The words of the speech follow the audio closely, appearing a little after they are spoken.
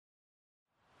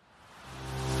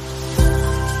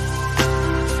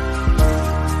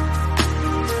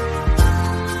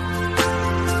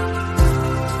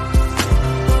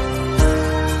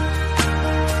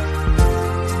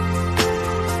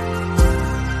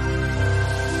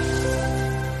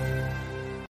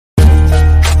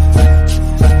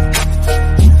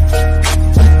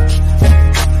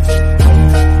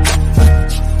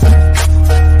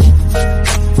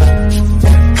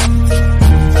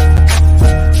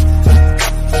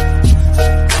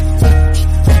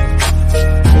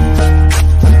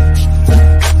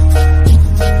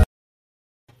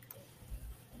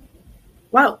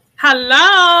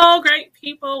Hello, great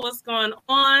people. What's going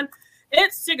on?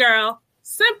 It's your girl,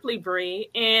 Simply Bree.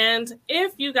 And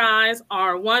if you guys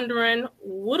are wondering,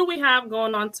 what do we have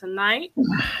going on tonight?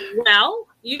 Well,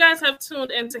 you guys have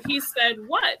tuned into He Said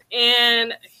What.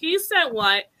 And He Said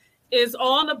What is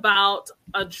all about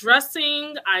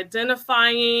addressing,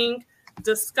 identifying,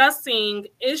 discussing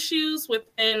issues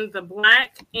within the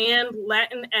Black and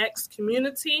Latinx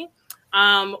community.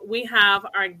 We have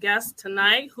our guest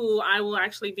tonight who I will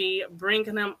actually be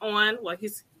bringing him on. Well,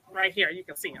 he's right here. You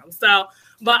can see him.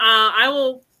 But I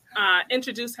will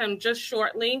introduce him just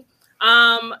shortly.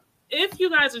 If you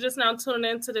guys are just now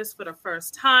tuning into this for the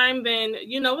first time, then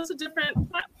you know it's a different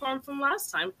platform from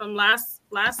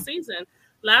last season.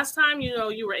 Last time,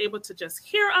 you were able to just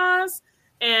hear us,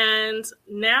 and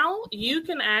now you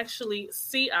can actually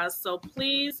see us. So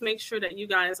please make sure that you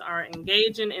guys are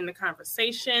engaging in the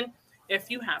conversation. If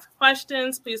you have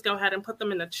questions, please go ahead and put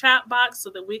them in the chat box so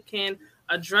that we can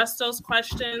address those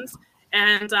questions.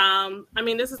 And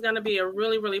this is going to be a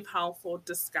really, really powerful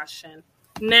discussion.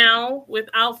 Now,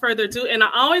 without further ado, and I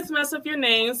always mess up your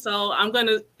name, so I'm going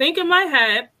to think in my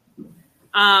head.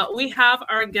 We have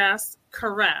our guest,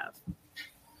 Karev.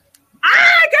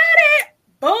 I got it!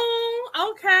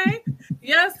 Boom! Okay.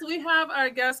 Yes, we have our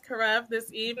guest, Karev,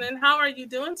 this evening. How are you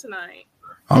doing tonight?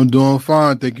 I'm doing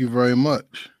fine. Thank you very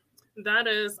much. That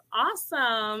is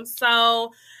awesome.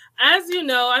 So, as you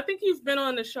know, I think you've been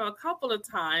on the show a couple of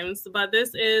times, but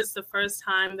this is the first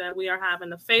time that we are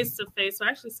having a face-to-face, or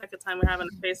actually second time we're having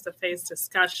a face-to-face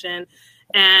discussion.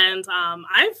 And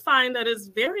I find that it's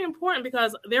very important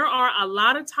because there are a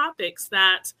lot of topics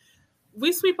that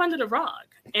we sweep under the rug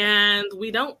and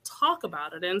we don't talk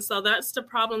about it. And so that's the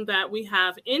problem that we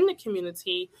have in the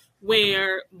community,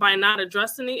 where by not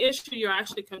addressing the issue, you're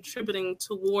actually contributing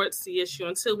towards the issue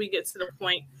until we get to the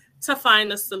point to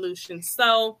find a solution.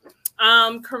 So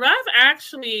Karev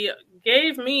actually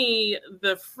gave me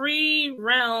the free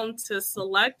round to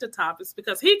select the topics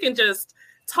because he can just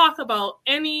talk about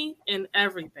any and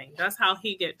everything. That's how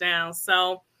he get down.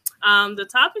 So the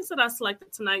topics that I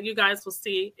selected tonight, you guys will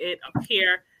see it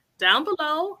appear down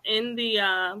below in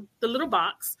the little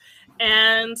box.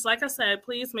 And like I said,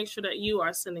 please make sure that you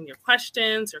are sending your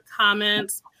questions, your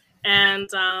comments, and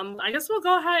I guess we'll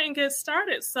go ahead and get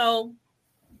started. So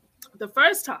the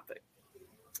first topic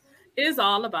is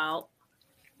all about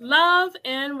love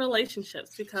and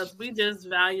relationships, because we just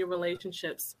value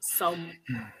relationships so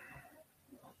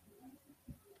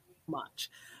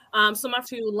much. So much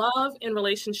to love and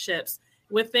relationships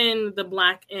within the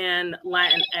Black and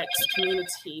Latinx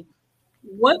community.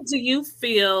 What do you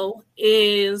feel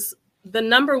is the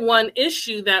number one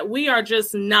issue that we are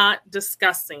just not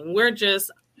discussing? I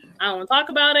don't want to talk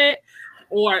about it,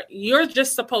 or you're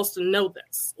just supposed to know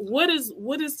this. What is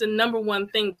the number one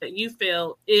thing that you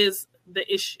feel is the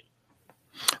issue?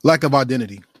 Lack of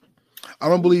identity. I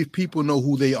don't believe people know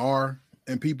who they are,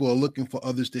 and people are looking for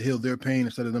others to heal their pain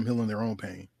instead of them healing their own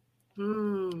pain.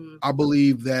 I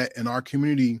believe that in our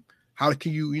community, how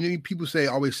can people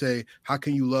always say, how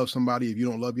can you love somebody if you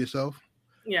don't love yourself?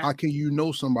 Yeah. How can you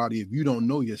know somebody if you don't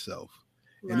know yourself?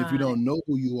 Right. And if you don't know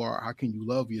who you are, how can you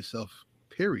love yourself?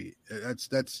 Period.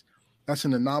 That's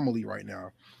an anomaly right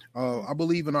now. I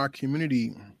believe in our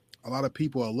community, a lot of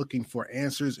people are looking for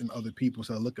answers in other people,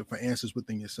 so they're looking for answers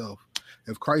within yourself.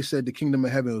 If Christ said the kingdom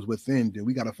of heaven was within, then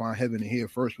we got to find heaven in here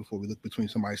first before we look between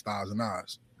somebody's thighs and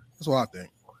eyes. That's what I think.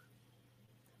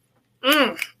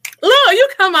 Look, you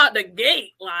come out the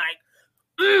gate like,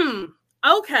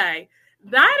 okay.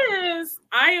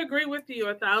 I agree with you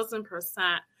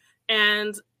 1,000%.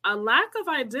 And a lack of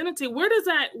identity, where does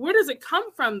it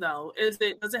come from though?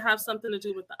 Does it have something to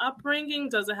do with the upbringing?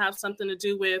 Does it have something to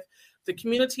do with the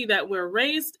community that we're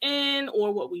raised in,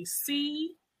 or what we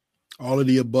see? All of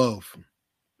the above.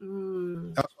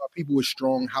 That's why people with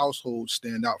strong households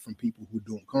stand out from people who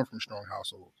don't come from strong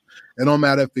households. It don't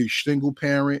matter if they're single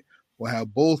parent or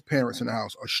have both parents in the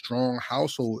house. A strong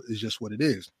household is just what it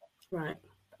is. Right.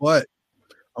 But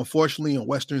unfortunately, in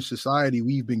Western society,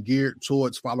 we've been geared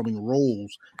towards following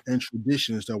roles and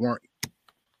traditions that weren't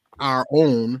our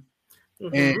own.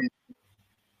 Mm-hmm. And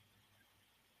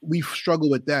we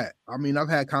struggle with that. I mean, I've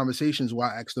had conversations where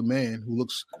I asked a man who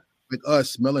looks like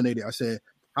us, melanated. I said,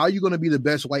 how are you going to be the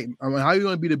best how are you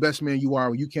going to be the best man you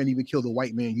are when you can't even kill the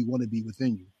white man you want to be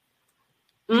within you?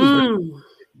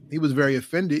 He was very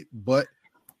offended, but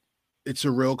it's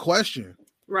a real question.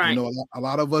 Right. A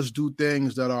lot of us do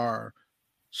things that are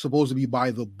supposed to be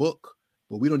by the book,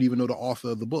 but we don't even know the author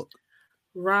of the book.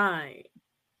 Right.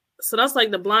 So that's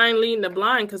like the blind leading the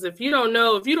blind, because if you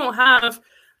don't have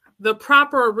the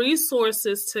proper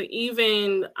resources to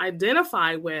even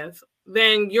identify with,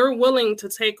 then you're willing to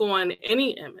take on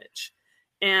any image.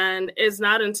 And it's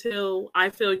not until I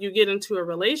feel you get into a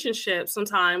relationship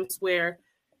sometimes where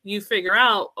you figure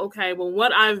out, okay, well,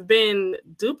 what I've been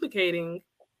duplicating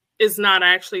is not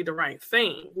actually the right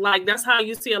thing. Like, that's how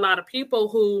you see a lot of people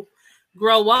who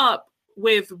grow up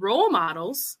with role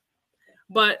models,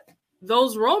 but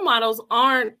those role models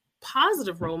aren't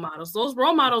positive role models. Those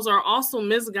role models are also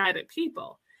misguided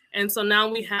people. And so now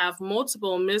we have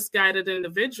multiple misguided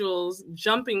individuals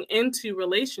jumping into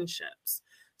relationships.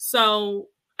 So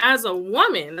as a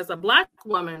woman, as a Black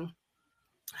woman,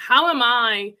 how am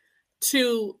I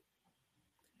to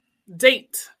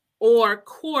date or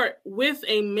court with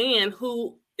a man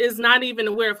who is not even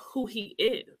aware of who he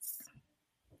is?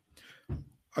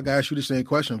 I gotta ask you the same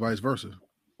question, vice versa.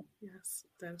 Yes,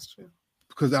 that's true.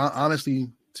 Because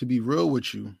honestly, to be real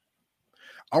with you,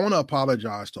 I want to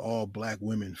apologize to all Black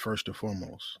women first and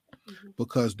foremost,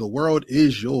 because the world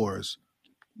is yours,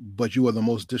 but you are the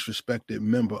most disrespected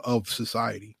member of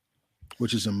society,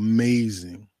 which is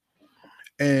amazing.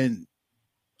 And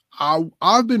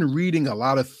I've been reading a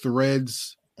lot of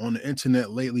threads on the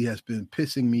internet lately has been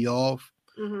pissing me off.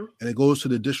 And it goes to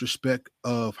the disrespect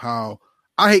of how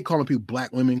I hate calling people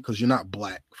Black women because you're not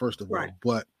Black, first of all.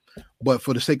 But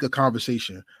for the sake of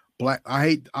conversation,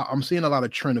 I'm seeing a lot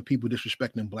of trend of people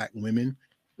disrespecting Black women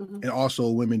and also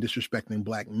women disrespecting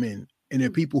Black men. And there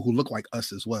are people who look like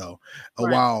us as well.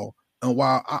 While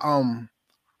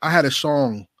I had a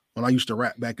song when I used to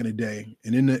rap back in the day,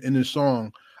 and in the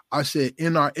song, I said,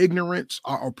 in our ignorance,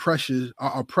 our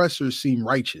oppressors seem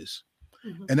righteous.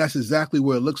 And that's exactly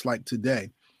what it looks like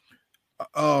today.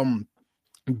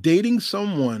 Dating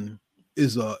someone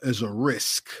is a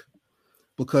risk,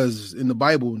 because in the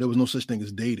Bible, there was no such thing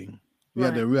as dating. We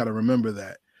got to remember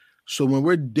that. So when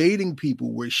we're dating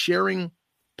people, we're sharing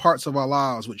parts of our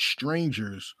lives with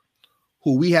strangers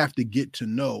who we have to get to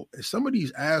know. And some of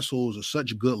these assholes are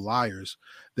such good liars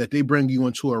that they bring you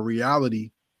into a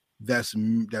reality that's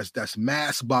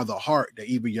masked by the heart, that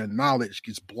even your knowledge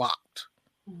gets blocked.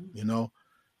 You know,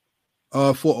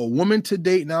 for a woman to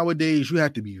date nowadays, you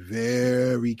have to be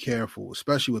very careful,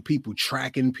 especially with people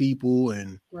tracking people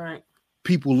and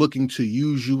people looking to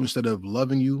use you instead of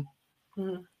loving you.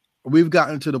 We've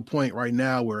gotten to the point right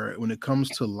now where when it comes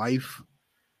to life,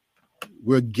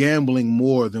 we're gambling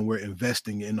more than we're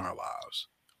investing in our lives.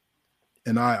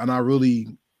 And I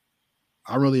really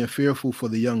am fearful for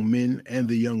the young men and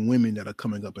the young women that are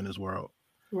coming up in this world.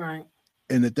 Right.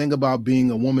 And the thing about being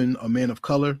a woman, a man of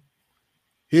color,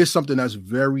 here's something that's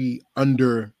very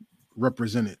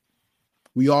underrepresented.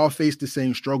 We all face the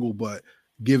same struggle, but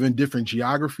given different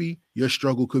geography, your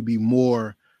struggle could be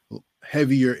more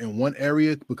heavier in one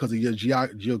area because of your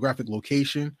geographic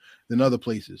location than other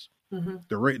places.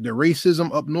 The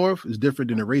racism up north is different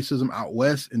than the racism out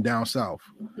west and down south.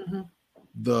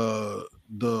 The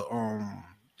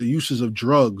uses of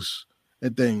drugs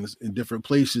and things in different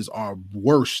places are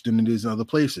worse than it is in other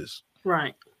places.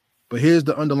 Right. But here's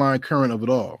the underlying current of it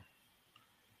all.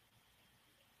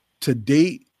 To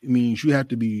date means you have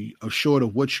to be assured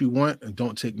of what you want and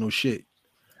don't take no shit.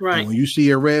 Right. And when you see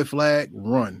a red flag,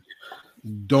 run.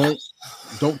 Don't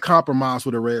compromise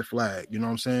with a red flag. You know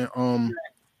what I'm saying?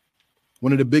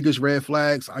 One of the biggest red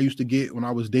flags I used to get when I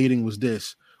was dating was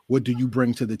this: what do you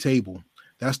bring to the table?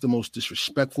 That's the most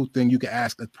disrespectful thing you can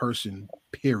ask a person,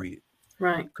 period.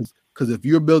 Right. Because if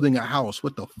you're building a house,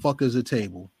 what the fuck is a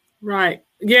table? Right.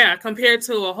 Yeah, compared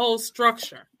to a whole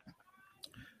structure.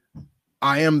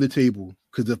 I am the table.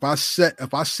 Because if I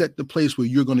set the place where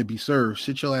you're going to be served,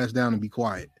 sit your ass down and be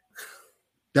quiet.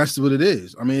 That's what it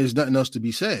is. I mean, there's nothing else to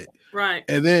be said. Right.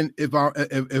 And then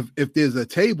if there's a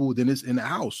table, then it's in the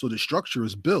house. So the structure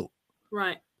is built.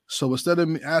 Right. So instead of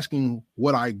me asking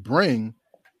what I bring,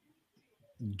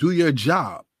 do your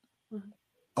job.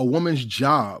 A woman's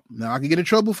job. Now I can get in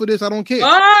trouble for this. I don't care.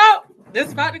 Oh, this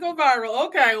is about to go viral.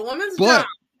 Okay, woman's job.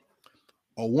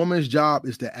 A woman's job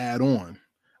is to add on.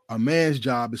 A man's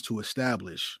job is to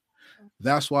establish.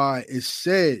 That's why it's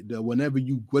said that whatever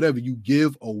you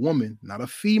give a woman, not a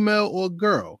female or a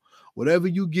girl, whatever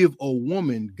you give a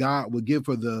woman, God will give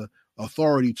her the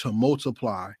authority to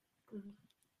multiply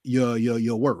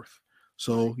your worth.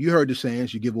 So you heard the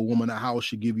sayings: you give a woman a house,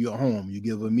 she give you a home. You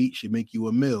give her meat, she make you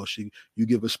a meal. You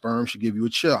give her sperm, she give you a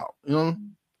child. You know,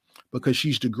 because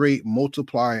she's the great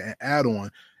multiplier and add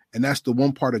on. And that's the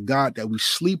one part of God that we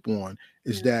sleep on,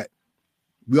 is that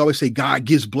we always say God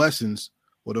gives blessings.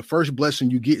 Well, the first blessing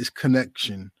you get is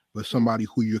connection with somebody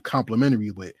who you're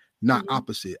complementary with, not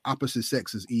opposite. Opposite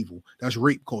sex is evil. That's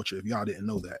rape culture, if y'all didn't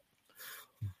know that.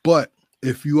 But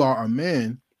if you are a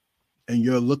man and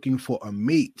you're looking for a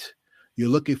mate, You're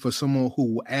looking for someone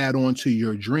who will add on to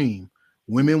your dream.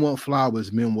 Women want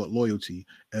flowers, men want loyalty.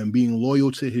 And being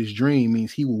loyal to his dream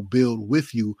means he will build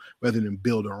with you rather than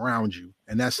build around you.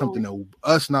 And that's something that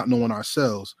us not knowing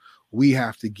ourselves, we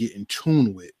have to get in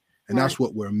tune with. And that's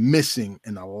what we're missing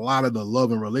in a lot of the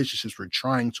love and relationships we're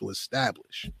trying to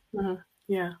establish.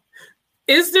 Yeah.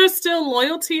 Is there still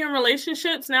loyalty in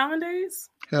relationships nowadays?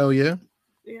 Hell yeah.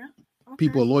 Yeah. Okay.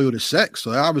 People are loyal to sex.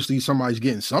 So obviously somebody's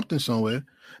getting something somewhere.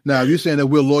 Now, if you're saying that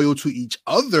we're loyal to each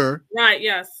other. Right.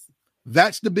 Yes.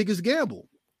 That's the biggest gamble.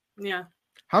 Yeah.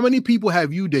 How many people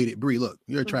have you dated? Bree, look,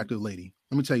 you're an attractive lady.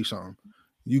 Let me tell you something.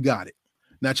 You got it.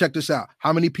 Now check this out.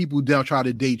 How many people down try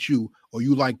to date you or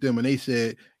you like them and they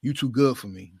said, you too good for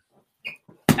me?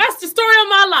 That's the story of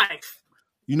my life.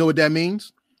 You know what that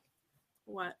means?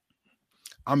 What?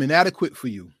 I'm inadequate for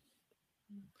you.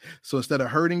 So instead of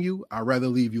hurting you, I'd rather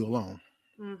leave you alone.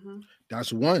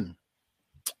 That's one.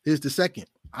 Here's the second.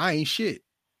 I ain't shit.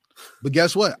 But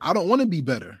guess what? I don't want to be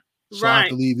better. So I have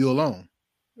to leave you alone.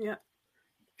 Yeah.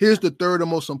 Here's the third and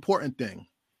most important thing.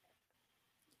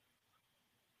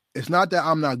 It's not that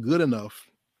I'm not good enough.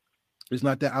 It's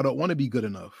not that I don't want to be good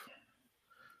enough.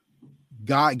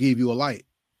 God gave you a light.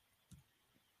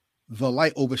 The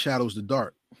light overshadows the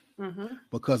dark.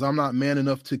 Because I'm not man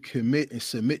enough to commit and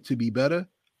submit to be better,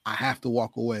 I have to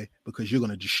walk away because you're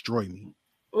going to destroy me.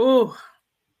 Oh.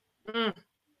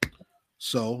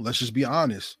 So let's just be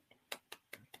honest.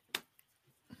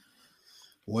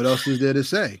 What else is there to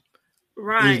say?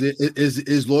 Right.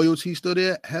 Is loyalty still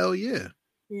there? Hell yeah.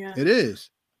 Yeah. It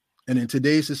is. And in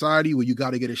today's society where you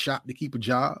got to get a shot to keep a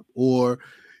job or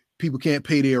people can't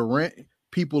pay their rent,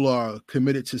 people are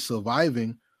committed to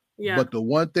surviving. Yeah. But the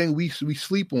one thing we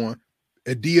sleep on,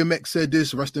 and DMX said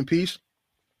this, rest in peace,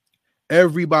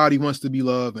 everybody wants to be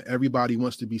loved and everybody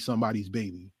wants to be somebody's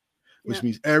baby, which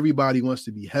means everybody wants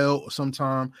to be held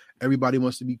sometime. Everybody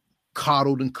wants to be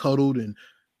coddled and cuddled and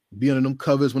be under them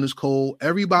covers when it's cold.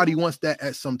 Everybody wants that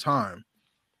at some time.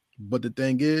 But the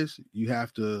thing is, you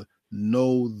have to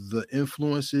know the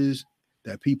influences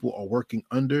that people are working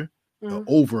under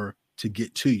over to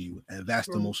get to you. And that's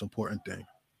the most important thing.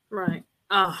 Right.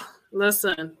 Oh,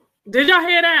 listen, did y'all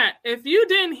hear that? If you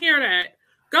didn't hear that,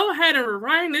 go ahead and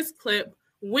rewind this clip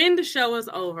when the show is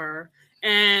over.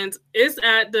 And it's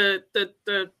at the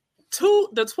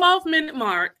 12-minute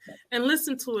mark and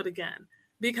listen to it again,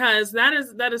 because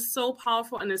that is so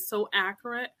powerful and it's so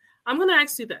accurate. I'm going to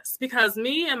ask you this, because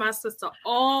me and my sister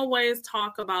always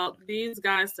talk about these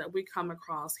guys that we come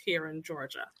across here in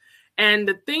Georgia. And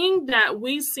the thing that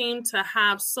we seem to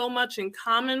have so much in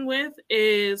common with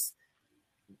is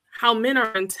how men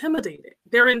are intimidated.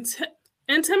 They're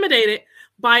intimidated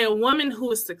by a woman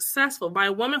who is successful, by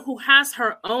a woman who has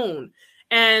her own.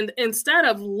 And instead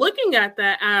of looking at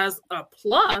that as a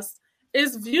plus,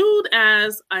 is viewed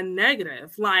as a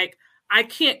negative. Like, I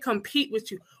can't compete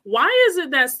with you. Why is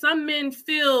it that some men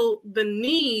feel the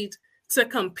need to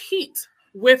compete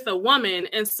with a woman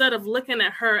instead of looking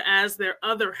at her as their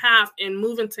other half and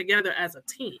moving together as a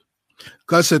team?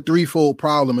 That's a threefold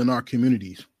problem in our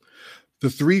communities. The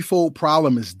threefold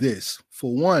problem is this.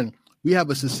 For one, we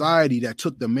have a society that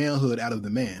took the manhood out of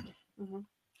the man.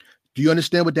 Do you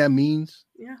understand what that means?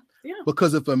 Yeah.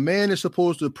 Because if a man is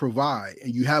supposed to provide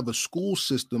and you have a school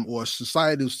system or a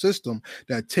societal system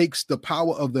that takes the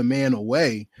power of the man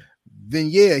away, then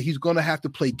he's going to have to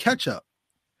play catch up.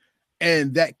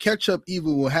 And that catch up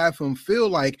even will have him feel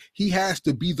like he has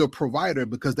to be the provider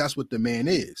because that's what the man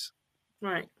is.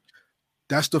 Right.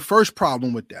 That's the first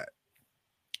problem with that.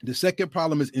 The second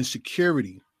problem is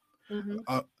insecurity.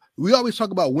 We always talk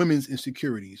about women's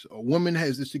insecurities. A woman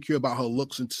is insecure about her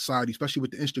looks in society, especially with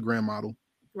the Instagram model.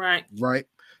 Right. The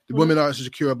women are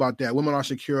insecure about that. Women are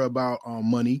insecure about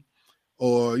money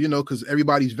or, because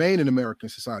everybody's vain in American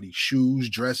society. Shoes,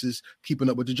 dresses, keeping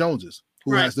up with the Joneses.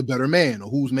 Who has the better man or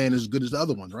whose man is as good as the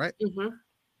other ones, right?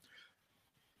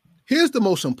 Here's the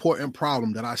most important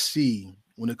problem that I see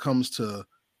when it comes to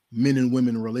men and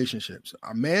women relationships.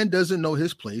 A man doesn't know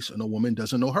his place and a woman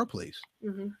doesn't know her place.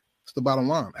 It's the bottom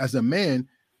line. As a man,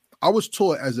 I was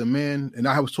taught as a man, and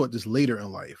I was taught this later in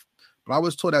life, but I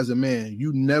was taught as a man,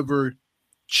 you never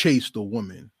chase the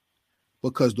woman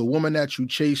because the woman that you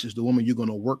chase is the woman you're going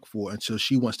to work for until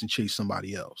she wants to chase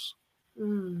somebody else.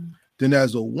 Then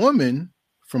as a woman,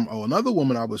 from another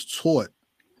woman, I was taught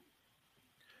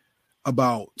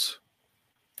about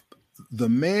the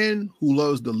man who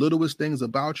loves the littlest things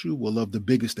about you will love the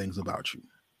biggest things about you.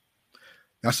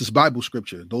 That's this Bible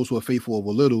scripture. Those who are faithful over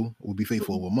little will be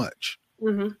faithful over much.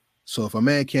 So if a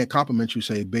man can't compliment you,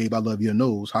 say, babe, I love your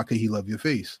nose, how can he love your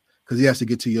face? Because he has to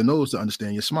get to your nose to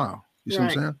understand your smile. You see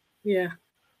what I'm saying? Yeah.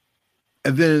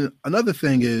 And then another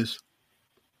thing is,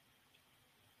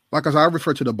 like I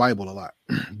refer to the Bible a lot,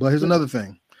 but here's another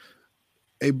thing.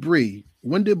 Hey, Bree,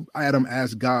 when did Adam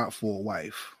ask God for a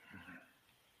wife?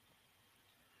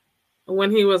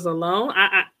 When he was alone?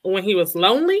 When he was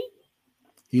lonely?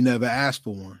 He never asked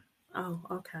for one. Oh,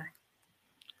 okay.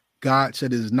 God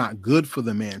said it is not good for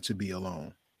the man to be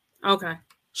alone. Okay.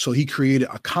 So he created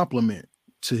a complement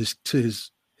to his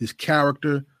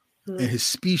character and his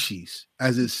species,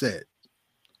 as it said.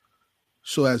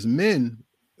 So as men,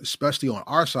 especially on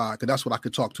our side, because that's what I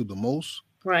could talk to the most.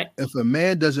 Right. If a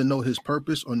man doesn't know his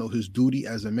purpose or know his duty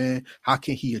as a man, how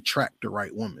can he attract the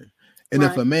right woman? And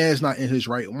if a man is not in his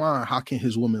right mind, how can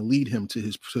his woman lead him to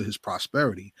his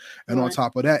prosperity? And on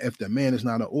top of that, if the man is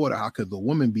not in order, how could the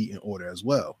woman be in order as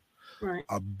well? Right.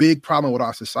 A big problem with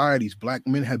our societies, black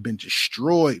men have been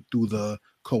destroyed through the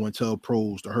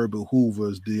COINTELPROs, the Herbert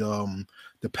Hoovers,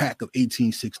 the PAC of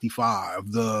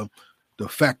 1865, the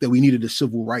fact that we needed a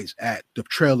Civil Rights Act, the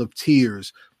Trail of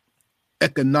Tears,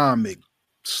 economic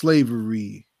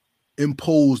slavery,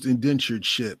 imposed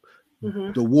indentureship,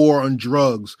 the war on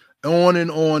drugs, on and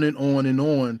on and on and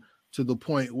on, to the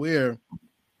point where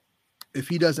if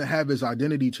he doesn't have his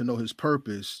identity to know his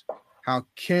purpose, how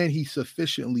can he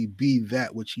sufficiently be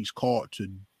that which he's called to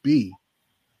be?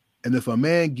 And if a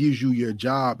man gives you your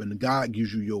job and God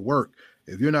gives you your work,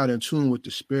 if you're not in tune with the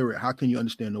spirit, how can you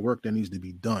understand the work that needs to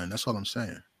be done? That's all I'm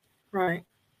saying. Right.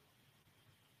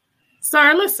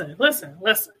 Sir, listen.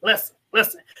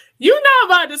 You're not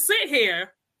about to sit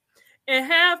here and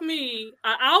have me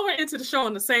an hour into the show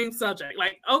on the same subject.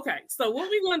 Like, okay, so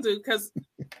what we going to do, because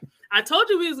I told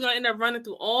you we was going to end up running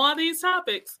through all these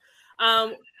topics.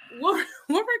 What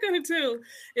we're going to do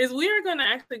is we are going to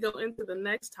actually go into the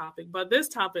next topic. But this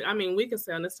topic, I mean, we can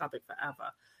stay on this topic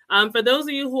forever. For those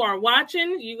of you who are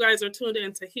watching, you guys are tuned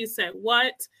into He Said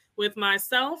What with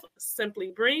myself,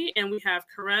 Simply Bree, and we have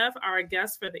Karev, our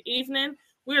guest for the evening.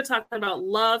 We are talking about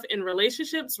love in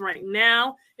relationships right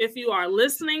now. If you are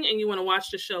listening and you want to watch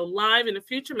the show live in the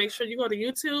future, make sure you go to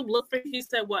YouTube, look for He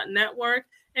Said What Network,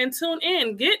 and tune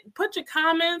in. Put your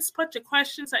comments, put your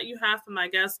questions that you have for my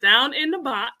guest down in the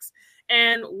box,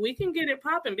 and we can get it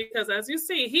popping, because as you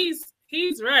see,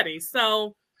 he's ready.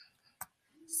 So,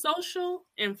 social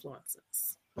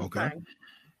influences. Okay.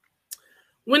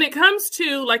 When it comes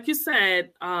to, like you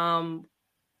said,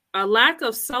 a lack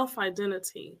of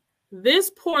self-identity,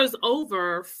 this pours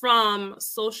over from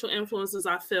social influences,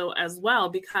 I feel, as well,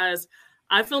 because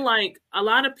I feel like a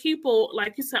lot of people,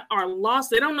 like you said, are lost.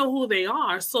 They don't know who they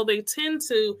are. So they tend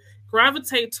to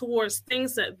gravitate towards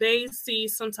things that they see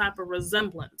some type of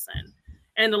resemblance in.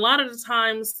 And a lot of the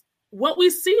times, what we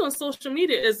see on social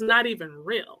media is not even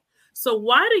real. So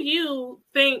why do you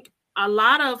think a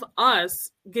lot of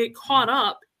us get caught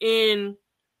up in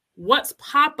what's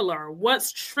popular,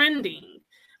 what's trending,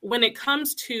 when it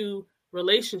comes to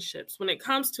relationships, when it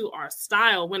comes to our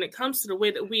style, when it comes to the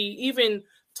way that we even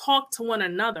talk to one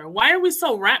another? Why are we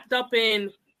so wrapped up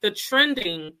in the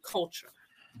trending culture?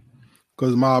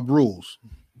 Because mob rules.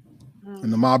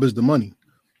 And the mob is the money.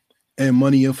 And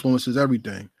money influences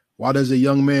everything. Why does a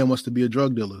young man wants to be a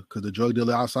drug dealer? Because the drug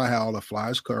dealer outside had all the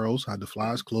flyest curls, had the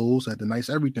flyest clothes, had the nice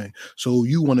everything. So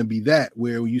you want to be that,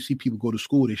 where when you see people go to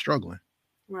school, they're struggling.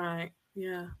 Right.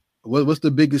 Yeah. What's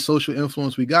the biggest social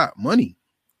influence we got? Money.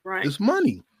 Right. It's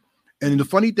money. And the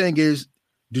funny thing is,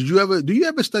 do you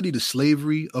ever study the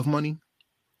slavery of money?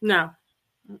 No.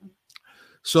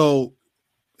 So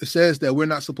it says that we're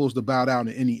not supposed to bow down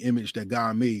to any image that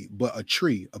God made, but a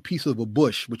tree, a piece of a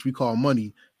bush, which we call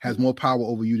money, has more power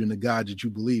over you than the God that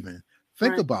you believe in.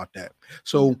 Think about that.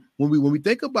 So when we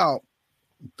think about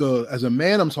as a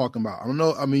man, I'm talking about, I don't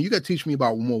know. I mean, you got to teach me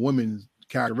about more women's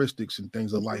characteristics and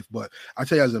things of life, but I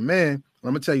tell you, as a man,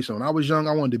 I'm gonna tell you something. When I was young,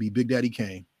 I wanted to be Big Daddy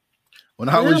Kane. When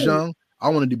I was young, I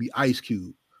wanted to be Ice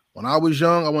Cube. When I was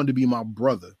young, I wanted to be my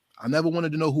brother. I never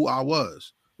wanted to know who I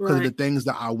was because of the things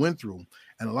that I went through.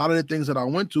 And a lot of the things that I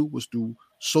went through was through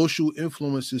social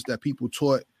influences that people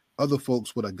taught other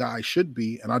folks what a guy should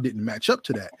be, and I didn't match up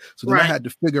to that. So then I had to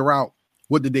figure out,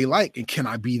 what did they like, and can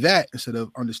I be that, instead of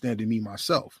understanding me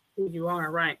myself. You are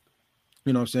right.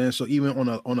 You know what I'm saying? So even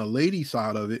on a lady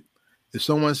side of it, if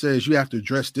someone says you have to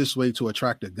dress this way to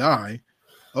attract a guy,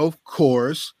 of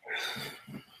course,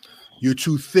 you're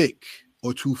too thick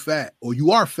or too fat, or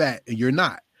you are fat and you're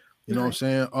not. You know what I'm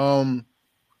saying?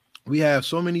 We have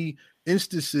so many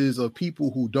instances of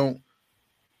people who don't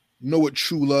know what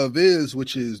true love is,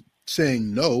 which is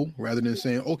saying no rather than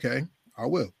saying, okay, I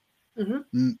will.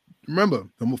 Remember,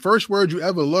 the first word you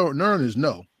ever learn is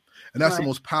no. And that's the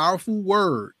most powerful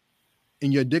word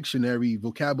in your dictionary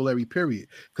vocabulary, period.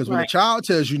 Because when a child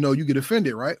tells you no, you get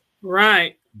offended, right?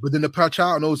 Right. But then the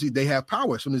child knows they have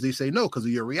power as soon as they say no because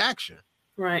of your reaction.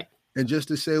 Right. And just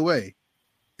to say, wait,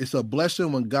 it's a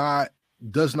blessing when God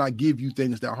does not give you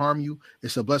things that harm you.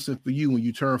 It's a blessing for you when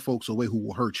you turn folks away who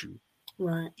will hurt you.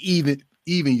 Right. Even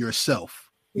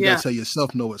yourself. You gotta tell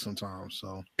yourself no it sometimes.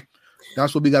 So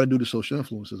that's what we got to do to social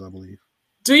influences, I believe.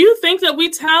 Do you think that we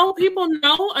tell people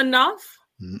no enough?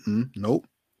 Nope.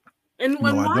 And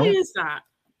why is that?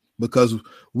 Because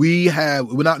we're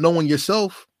not knowing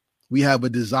yourself. We have a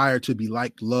desire to be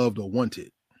liked, loved, or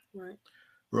wanted. Right.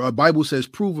 Our Bible says,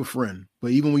 prove a friend.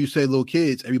 But even when you say little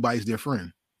kids, everybody's their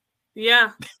friend.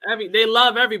 Yeah. They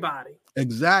love everybody.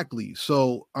 Exactly.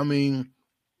 So, I mean,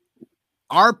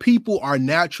 our people are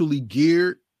naturally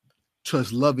geared to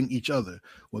us loving each other.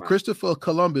 When Christopher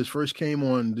Columbus first came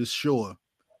on this shore,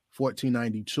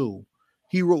 1492,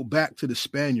 he wrote back to the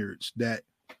Spaniards that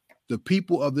the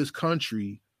people of this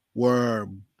country were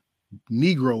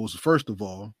Negroes, first of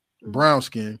all, brown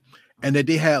skin, and that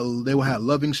they will have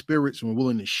loving spirits and were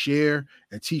willing to share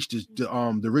and teach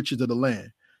the riches of the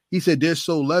land. He said they're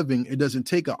so loving, it doesn't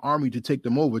take an army to take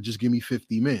them over. Just give me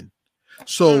 50 men.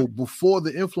 So before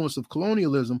the influence of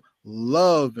colonialism,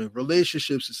 love and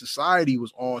relationships and society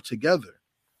was all together.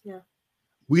 Yeah.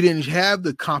 We didn't have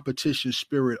the competition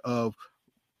spirit of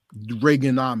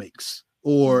Reaganomics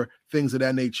or things of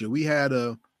that nature. We had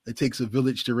it takes a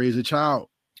village to raise a child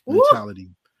mentality.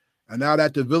 And now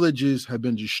that the villages have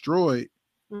been destroyed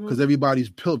because everybody's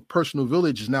personal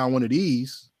village is now one of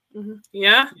these.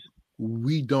 Yeah.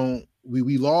 We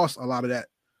lost a lot of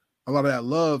that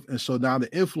love. And so now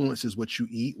the influence is what you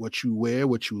eat, what you wear,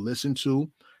 what you listen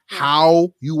to,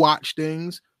 how you watch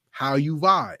things, how you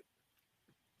vibe,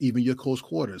 even your close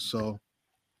quarters. So,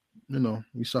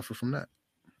 we suffer from that.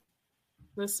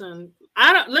 Listen,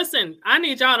 I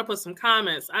need y'all to put some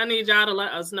comments. I need y'all to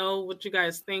let us know what you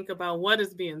guys think about what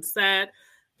is being said,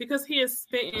 because he is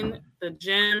spitting the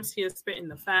gems, he is spitting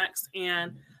the facts,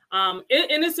 and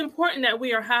it's important that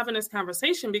we are having this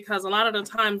conversation, because a lot of the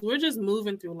times we're just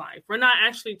moving through life. We're not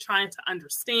actually trying to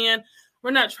understand.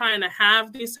 We're not trying to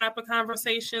have these type of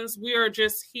conversations. We are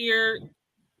just here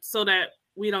so that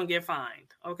we don't get fined.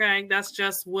 Okay, that's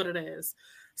just what it is.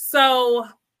 So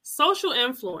social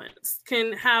influence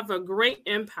can have a great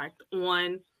impact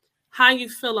on how you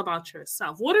feel about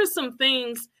yourself. What are some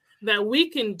things that we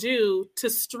can do to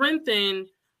strengthen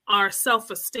our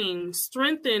self-esteem,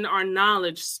 strengthen our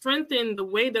knowledge, strengthen the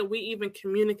way that we even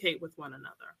communicate with one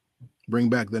another? Bring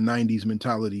back the 90s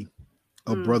mentality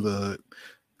of brotherhood.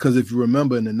 Because if you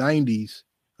remember, in the 90s,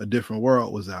 A Different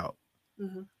World was out.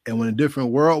 And when A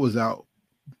Different World was out,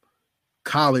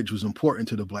 college was important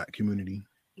to the Black community.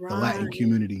 The Latin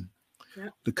community.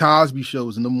 The Cosby Show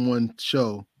was the #1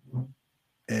 show,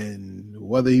 and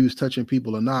whether he was touching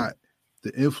people or not,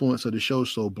 the influence of the show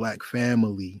showed Black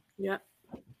family. We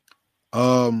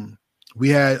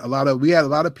had a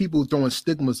lot of people throwing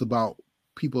stigmas about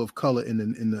people of color in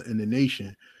the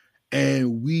nation,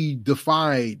 and we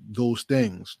defied those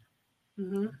things.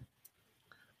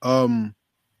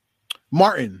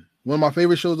 Martin, one of my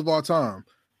favorite shows of all time,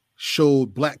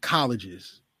 showed Black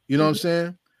colleges. You know what I'm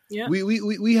saying? Yeah.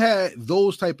 We had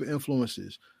those type of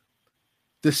influences.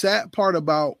 The sad part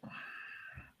about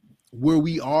where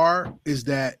we are is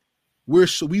that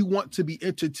we want to be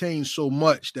entertained so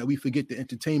much that we forget the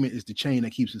entertainment is the chain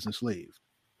that keeps us enslaved.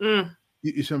 You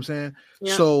see what I'm saying?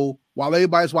 Yeah. So while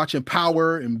everybody's watching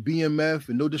Power and BMF,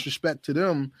 and no disrespect to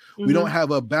them, we don't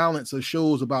have a balance of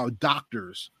shows about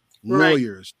doctors,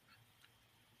 lawyers,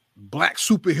 Black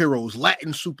superheroes,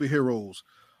 Latin superheroes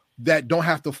that don't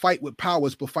have to fight with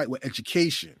powers but fight with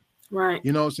education. Right.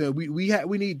 You know what I'm saying?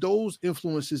 We need those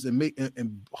influences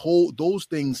and hold those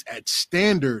things at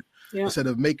standard instead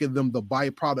of making them the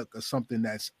byproduct of something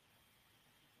that's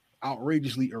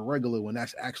outrageously irregular when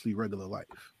that's actually regular life.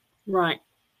 Right.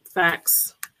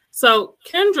 Facts. So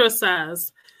Kendra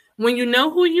says, when you know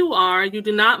who you are, you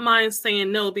do not mind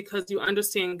saying no because you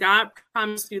understand God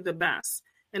promised you the best.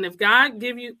 And if God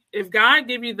give you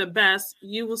the best,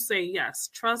 you will say yes.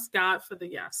 Trust God for the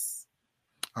yes.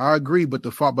 I agree, but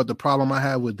the problem I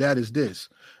have with that is this: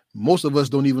 most of us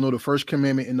don't even know the first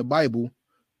commandment in the Bible,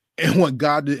 and want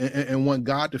God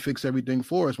to fix everything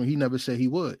for us when He never said He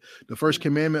would. The first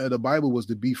commandment of the Bible was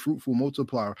to be fruitful,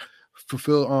 multiply,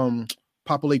 fulfill,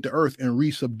 populate the earth, and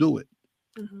resubdue it.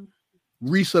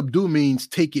 Resubdue means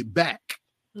take it back.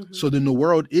 So then the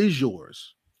world is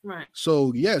yours. Right.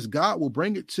 So yes, God will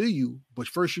bring it to you, but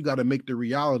first you got to make the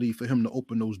reality for Him to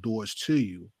open those doors to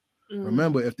you.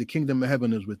 Remember, if the kingdom of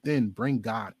heaven is within, bring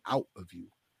God out of you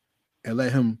and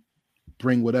let Him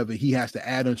bring whatever He has to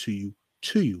add unto you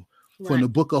to you. Right. For in the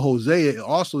book of Hosea, it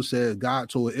also said God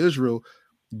told Israel,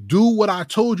 Do what I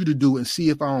told you to do and see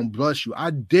if I don't bless you. I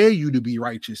dare you to be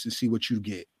righteous and see what you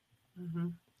get. Mm-hmm.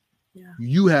 Yeah.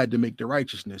 You had to make the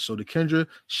righteousness. So, the Kendra,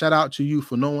 shout out to you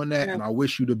for knowing that, and I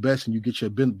wish you the best, and you get your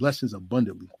blessings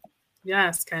abundantly.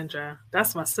 Yes, Kendra,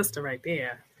 that's my sister right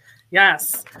there.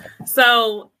 Yes.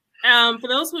 So, for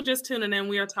those who are just tuning in,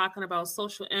 we are talking about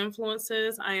social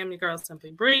influences. I am your girl,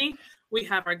 Simply Bree. We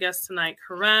have our guest tonight,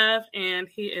 Karev, and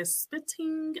he is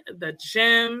spitting the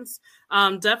gems.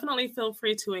 Definitely feel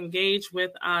free to engage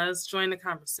with us, join the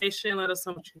conversation, let us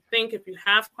know what you think. If you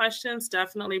have questions,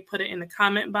 definitely put it in the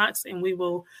comment box, and we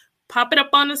will pop it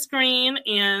up on the screen,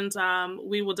 and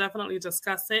we will definitely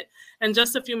discuss it. In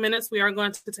just a few minutes, we are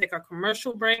going to take our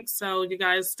commercial break, so you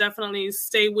guys definitely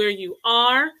stay where you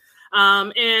are.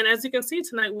 And as you can see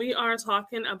tonight, we are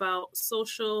talking about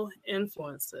social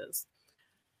influences.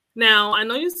 Now, I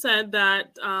know you said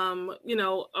that,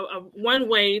 one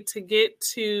way to get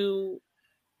to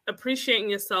appreciating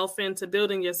yourself and to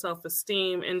building your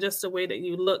self-esteem and just the way that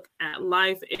you look at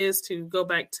life is to go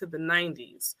back to the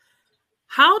 90s.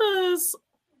 How does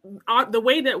the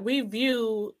way that we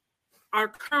view our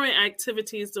current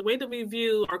activities, the way that we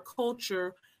view our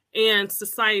culture and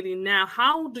society now,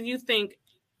 how do you think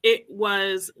it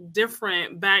was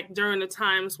different back during the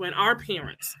times when our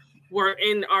parents were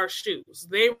in our shoes?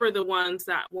 They were the ones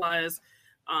that was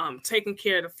taking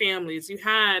care of the families. You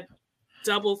had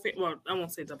I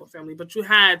won't say double family, but you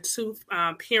had two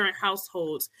parent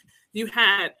households. You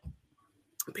had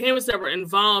parents that were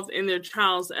involved in their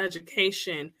child's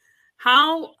education.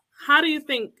 How do you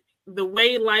think the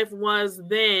way life was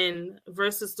then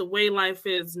versus the way life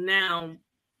is now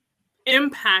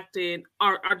impacted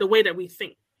the way that we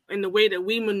think and the way that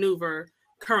we maneuver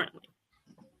currently?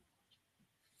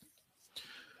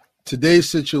 Today's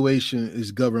situation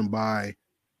is governed by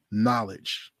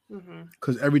knowledge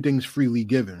because everything's freely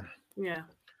given. Yeah.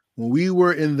 When we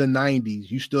were in the 90s,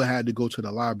 you still had to go to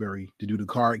the library to do the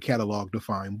card catalog to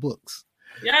find books.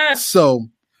 Yes. So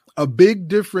a big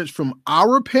difference from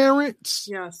our parents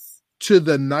to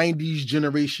the 90s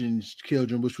generation's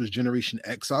children, which was Generation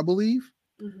X, I believe.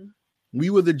 Mm-hmm. We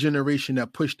were the generation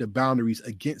that pushed the boundaries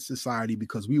against society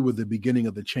because we were the beginning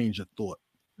of the change of thought.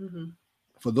 Mm-hmm.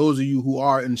 For those of you who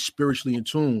are spiritually in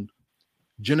tune,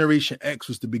 Generation X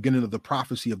was the beginning of the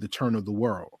prophecy of the turn of the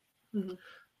world. Mm-hmm.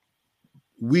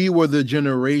 We were the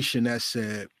generation that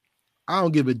said, I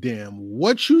don't give a damn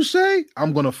what you say.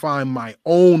 I'm going to find my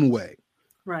own way.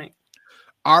 Right.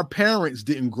 Our parents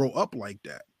didn't grow up like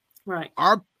that. Right.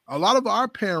 A lot of our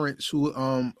parents who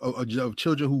of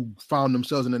children who found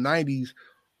themselves in the 90s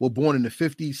were born in the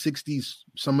 50s, 60s,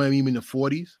 some even in the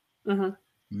 40s,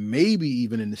 maybe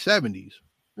even in the 70s.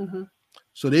 Mm-hmm.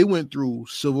 So they went through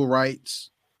civil rights,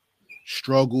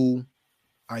 struggle,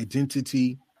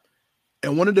 identity.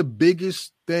 And one of the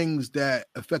biggest things that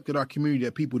affected our community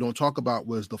that people don't talk about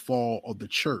was the fall of the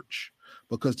church,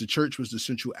 because the church was the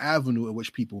central avenue in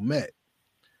which people met.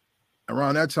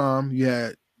 Around that time, you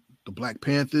had the Black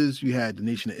Panthers, you had the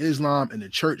Nation of Islam, and the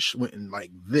church went in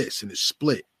like this, and it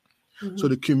split. Mm-hmm. So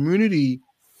the community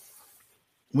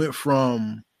went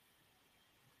from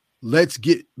let's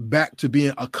get back to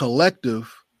being a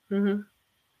collective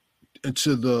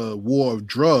into the war of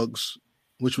drugs,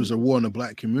 which was a war in the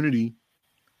Black community,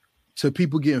 to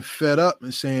people getting fed up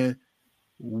and saying,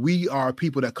 we are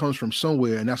people that comes from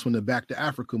somewhere. And that's when the Back to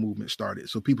Africa movement started.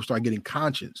 So people start getting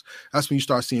conscience. That's when you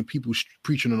start seeing people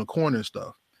preaching on the corner and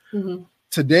stuff. Mm-hmm.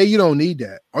 Today, you don't need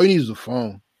that. All you need is a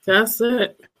phone. That's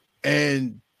it.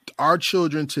 And our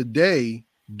children today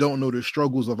don't know the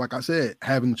struggles of, like I said,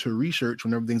 having to research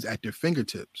when everything's at their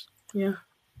fingertips. Yeah.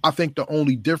 I think the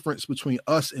only difference between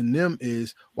us and them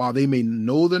is while they may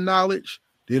know the knowledge,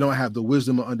 they don't have the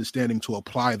wisdom or understanding to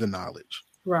apply the knowledge.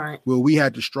 Right. Where we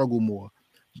had to struggle more.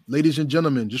 Ladies and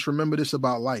gentlemen, just remember this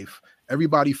about life.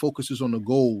 Everybody focuses on the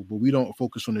goal, but we don't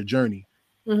focus on the journey.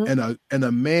 Mm-hmm. And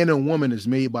a man and woman is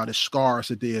made by the scars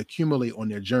that they accumulate on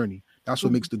their journey. That's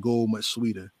what makes the goal much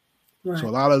sweeter. Right. So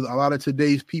a lot of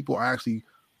today's people are actually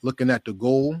looking at the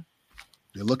goal.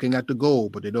 They're looking at the goal,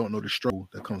 but they don't know the struggle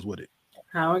that comes with it.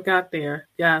 How it got there.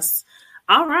 Yes.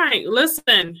 All right.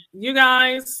 Listen, you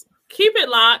guys, keep it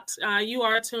locked. You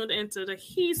are tuned into the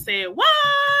He Said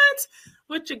What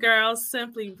with your girl,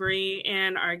 Simply Bree,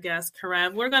 and our guest,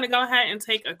 Karev. We're going to go ahead and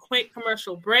take a quick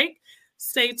commercial break.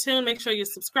 Stay tuned. Make sure you're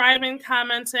subscribing,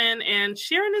 commenting, and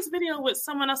sharing this video with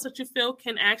someone else that you feel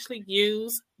can actually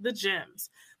use the gems.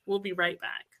 We'll be right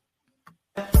back.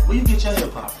 Where you get your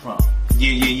hip hop from?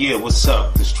 Yeah. What's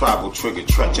up? This Tribal Trigger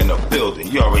Trench in the building.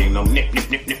 You already know. Nip,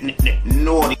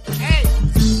 naughty. Hey,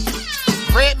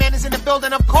 Redman is in the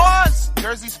building, of course.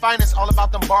 Jersey's finest, all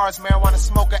about them bars, marijuana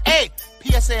smoker. Hey,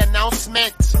 PSA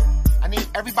announcement. I need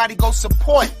everybody go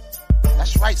support.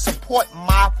 That's right, support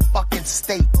my fucking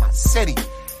state, my city.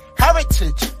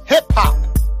 Heritage Hip Hop,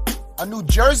 a New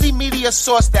Jersey media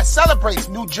source that celebrates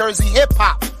New Jersey hip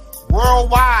hop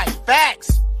worldwide.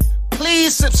 Facts.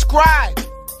 Please subscribe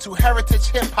to Heritage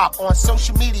Hip Hop on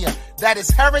social media. That is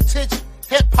Heritage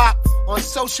Hip Hop on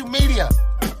social media.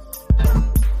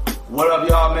 What up,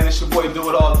 y'all, man? It's your boy Do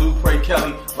It All, Do Pray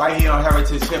Kelly, right here on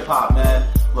Heritage Hip Hop, man.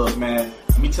 Look, man,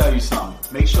 let me tell you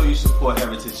something. Make sure you support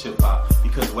Heritage Hip Hop,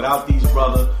 because without these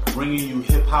brothers bringing you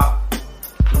hip hop,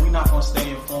 we're not gonna stay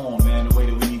informed, man, the way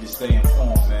that we need to stay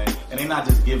informed, man. And they're not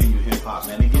just giving you hip hop,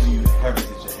 man. They're giving you the heritage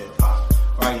of hip hop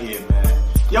right here, man.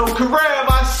 Yo, Karev,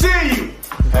 I see you.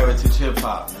 Heritage Hip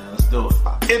Hop, man. Let's do it.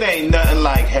 It ain't nothing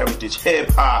like Heritage Hip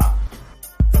Hop.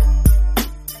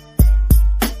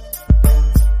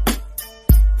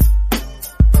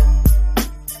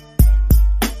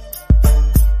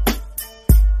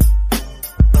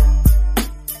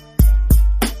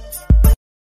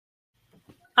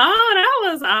 Oh, that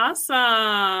was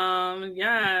awesome.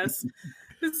 Yes.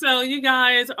 So you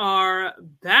guys are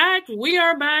back. We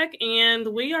are back, and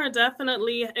we are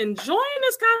definitely enjoying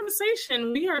this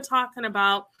conversation. We are talking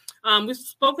about, we've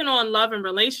spoken on love and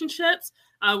relationships.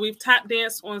 We've tap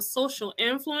danced on social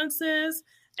influences.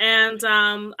 And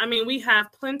we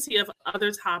have plenty of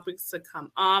other topics to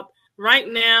come up.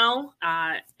 Right now,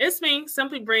 it's me,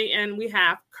 Simply Bree, and we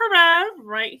have Karev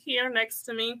right here next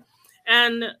to me.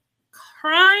 And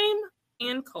crime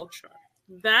and culture.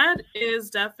 That is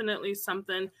definitely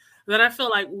something that I feel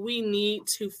like we need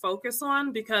to focus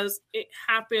on, because it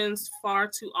happens far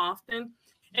too often.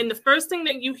 And the first thing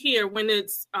that you hear when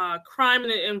it's crime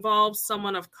and it involves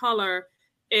someone of color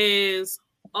is,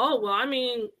 oh, well,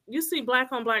 you see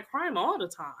black on black crime all the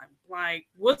time. Like,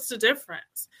 what's the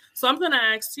difference? So I'm going to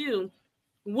ask you,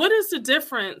 what is the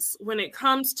difference when it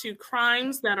comes to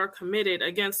crimes that are committed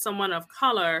against someone of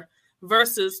color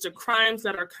versus the crimes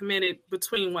that are committed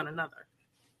between one another?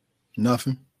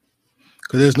 Nothing.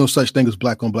 Because there's no such thing as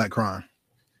black on black crime.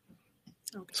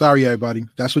 Okay. Sorry, everybody.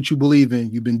 That's what you believe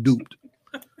in. You've been duped.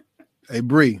 Hey,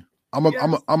 Bree, I'm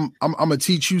gonna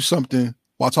teach you something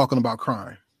while talking about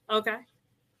crime. Okay.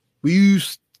 We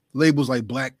use labels like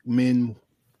black men,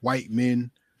 white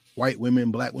women,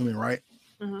 black women, right?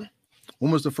 Mm-hmm.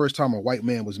 When was the first time a white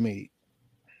man was made?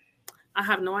 I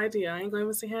have no idea. I ain't going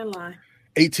to see her lie.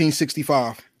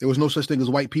 1865. There was no such thing as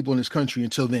white people in this country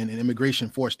until then, and immigration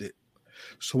forced it.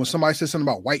 So when somebody says something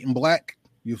about white and black,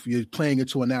 you're playing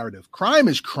into a narrative. Crime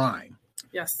is crime.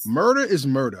 Yes. Murder is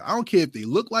murder. I don't care if they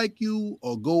look like you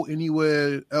or go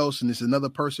anywhere else and it's another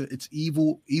person. It's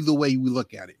evil either way we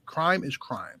look at it. Crime is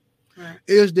crime. Right.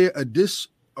 Is there a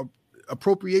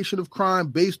appropriation of crime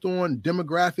based on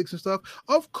demographics and stuff?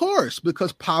 Of course,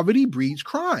 because poverty breeds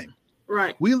crime.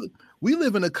 Right. We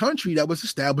live in a country that was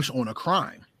established on a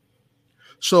crime.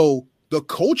 So the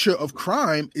culture of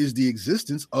crime is the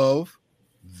existence of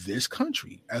this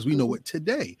country as we know it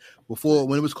today. Before,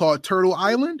 when it was called Turtle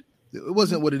Island, it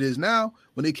wasn't what it is now.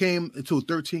 When it came into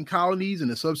 13 colonies and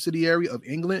a subsidiary of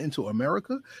England into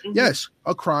America, yes,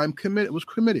 a crime was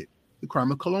committed. The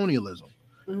crime of colonialism,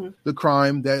 the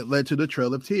crime that led to the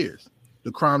Trail of Tears,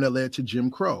 the crime that led to Jim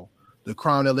Crow, the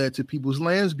crime that led to people's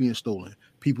lands being stolen,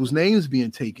 people's names being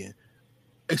taken,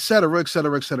 et cetera,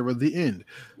 the end,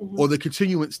 or the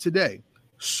continuance today.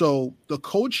 So the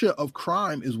culture of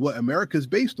crime is what America is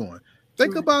based on.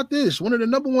 Think about this. One of the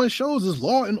number one shows is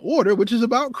Law and Order, which is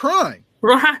about crime.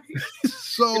 Right.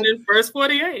 So in the first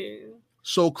 48.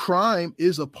 So crime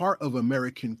is a part of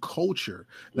American culture.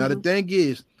 Now, the thing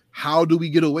is, how do we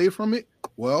get away from it?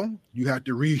 Well, you have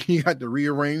to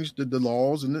rearrange the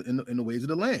laws and the ways of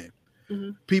the land.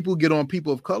 People get on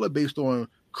people of color based on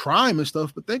crime and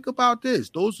stuff, but think about this.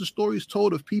 Those are stories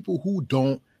told of people who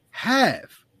don't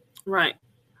have. Right.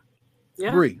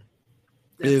 Yeah. Bree,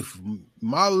 if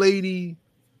my lady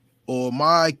or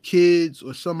my kids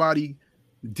or somebody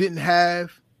didn't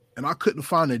have, and I couldn't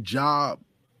find a job,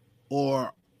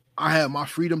 or I had my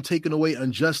freedom taken away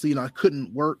unjustly and I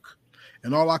couldn't work,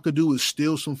 and all I could do is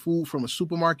steal some food from a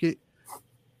supermarket,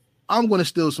 I'm going to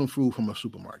steal some food from a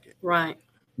supermarket. Right.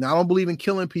 Now, I don't believe in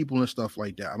killing people and stuff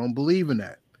like that. I don't believe in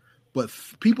that. But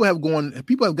people have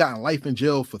gotten life in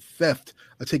jail for theft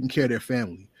of taking care of their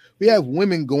family. We have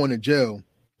women going to jail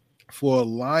for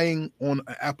lying on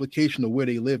an application of where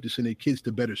they live to send their kids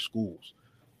to better schools.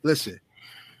 Listen,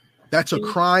 that's a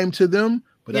crime to them,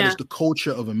 but that is the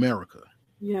culture of America.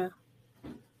 Yeah.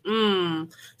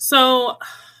 So,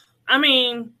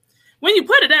 when you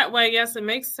put it that way, yes, it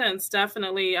makes sense,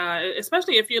 definitely,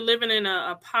 especially if you're living in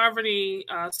a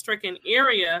poverty-stricken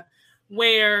area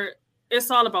where it's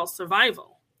all about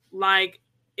survival. Like,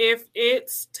 if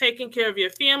it's taking care of your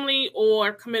family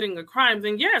or committing a crime,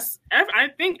 then yes, I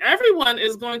think everyone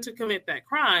is going to commit that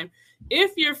crime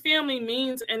if your family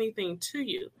means anything to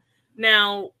you.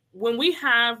 Now, when we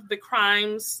have the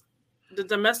crimes, the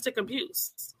domestic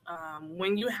abuse,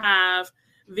 when you have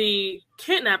the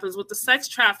kidnappings with the sex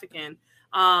trafficking,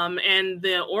 and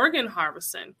the organ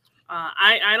harvesting,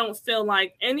 I don't feel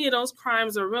like any of those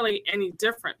crimes are really any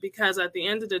different, because at the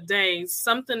end of the day,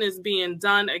 something is being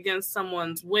done against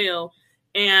someone's will.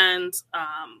 And,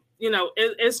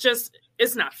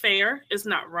 it's not fair. It's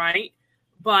not right.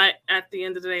 But at the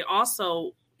end of the day,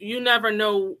 also, you never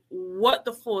know what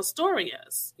the full story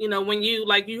is. When you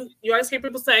always hear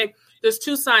people say there's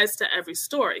two sides to every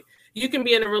story. You can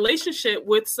be in a relationship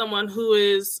with someone who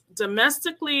is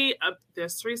domestically,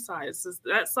 there's three sides. It's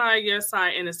that side, your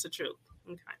side, and it's the truth.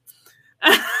 Okay.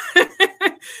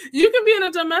 You can be in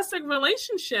a domestic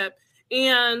relationship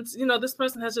and, this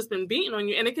person has just been beating on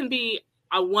you. And it can be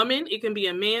a woman, it can be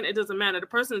a man, it doesn't matter. The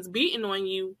person is beating on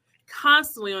you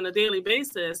constantly on a daily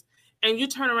basis, and you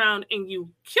turn around and you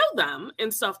kill them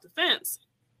in self-defense.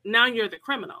 Now you're the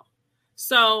criminal.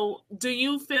 So do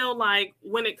you feel like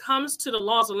when it comes to the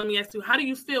laws, or let me ask you, how do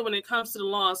you feel when it comes to the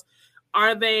laws?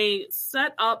 Are they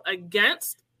set up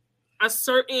against a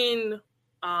certain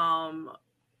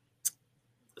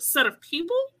set of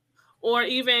people, or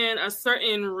even a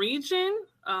certain region?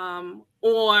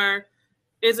 Or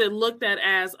is it looked at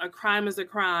as a crime is a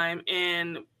crime,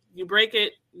 and you break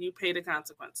it, you pay the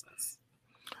consequences?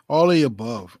 All the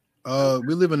above.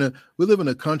 We live in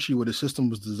a country where the system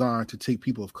was designed to take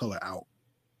people of color out.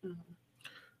 Mm-hmm.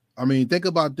 I mean, think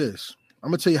about this.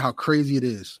 I'm gonna tell you how crazy it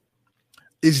is.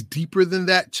 It's deeper than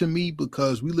that to me,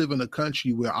 because we live in a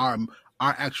country where our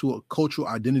actual cultural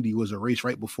identity was erased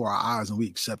right before our eyes, and we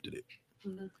accepted it.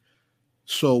 Mm-hmm.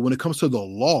 So when it comes to the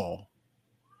law,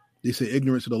 they say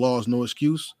ignorance of the law is no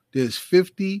excuse. There's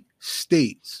 50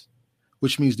 states,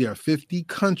 which means there are 50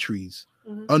 countries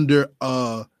under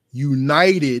a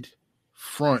united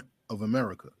front of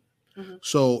America. Mm-hmm.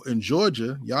 So in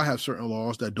Georgia, y'all have certain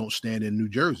laws that don't stand in New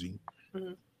Jersey,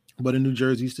 but in New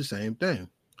Jersey, it's the same thing.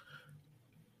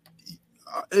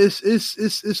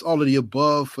 It's all of the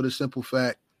above, for the simple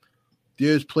fact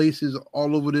there's places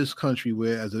all over this country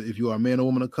where, if you are a man or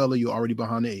woman of color, you're already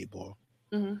behind the 8 ball.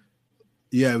 Mm-hmm.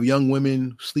 You have young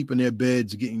women sleep in their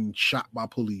beds getting shot by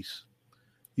police.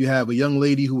 You have a young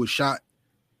lady who was shot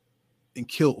and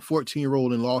killed,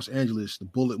 14-year-old in Los Angeles. The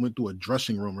bullet went through a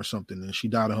dressing room or something, and she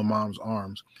died in her mom's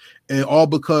arms. And all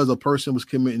because a person was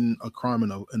committing a crime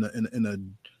in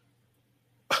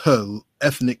a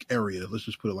ethnic area. Let's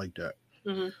just put it like that.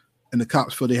 Mm-hmm. And the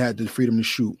cops feel they had the freedom to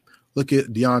shoot. Look at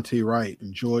Deontay Wright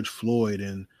and George Floyd,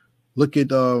 and look at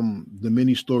the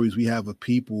many stories we have of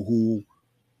people who,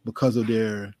 because of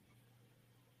their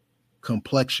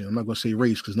complexion, I'm not going to say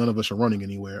race because none of us are running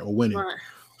anywhere or winning. Right.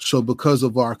 So because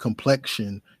of our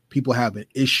complexion, people have an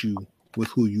issue with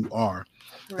who you are.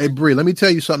 Right. Hey, Bree, let me tell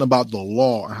you something about the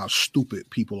law and how stupid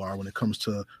people are when it comes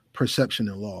to perception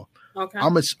and law. Okay.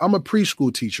 I'm a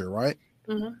preschool teacher, right?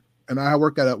 Mm-hmm. And I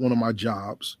work at one of my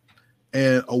jobs,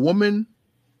 and a woman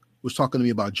was talking to me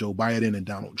about Joe Biden and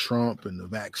Donald Trump and the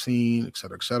vaccine, et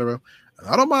cetera, et cetera. And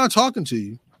I don't mind talking to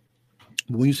you,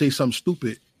 but when you say something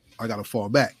stupid, I got to fall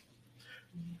back.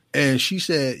 And she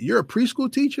said, "You're a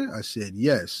preschool teacher?" I said,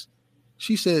 "Yes."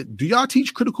 She said, "Do y'all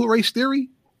teach critical race theory?"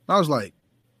 I was like,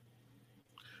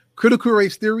 "Critical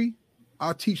race theory?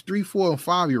 I'll teach 3, 4, and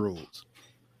 5-year-olds.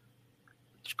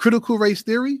 Critical race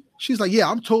theory?" She's like, "Yeah,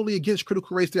 I'm totally against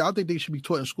critical race theory. I think they should be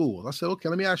taught in schools." I said, "Okay,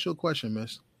 let me ask you a question,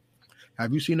 miss.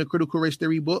 Have you seen a critical race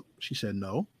theory book?" She said,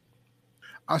 "No."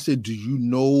 I said, "Do you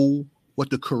know what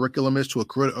the curriculum is to a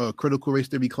critical race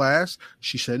theory class?"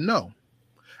 She said, "No."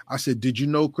 I said, "Did you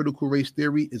know critical race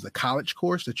theory is a college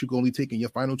course that you can only take in your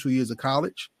final 2 years of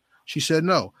college?" She said,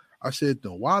 "No." I said,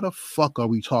 "Then why the fuck are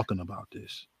we talking about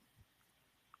this?"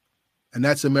 And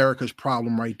that's America's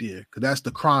problem right there. Because that's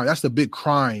the crime. That's the big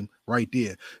crime right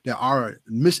there. There are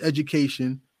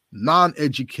miseducation,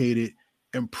 non-educated,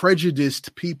 and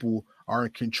prejudiced people are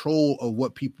in control of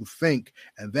what people think.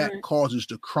 And that causes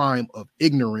the crime of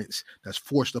ignorance that's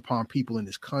forced upon people in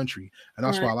this country. And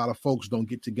that's why a lot of folks don't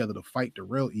get together to fight the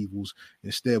real evils.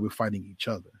 Instead, we're fighting each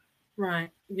other.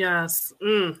 Right. Yes.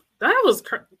 That was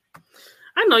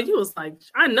I know you was like,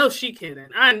 I know she kidding.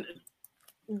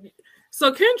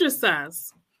 So Kendra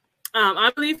says,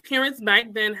 I believe parents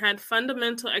back then had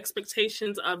fundamental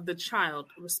expectations of the child.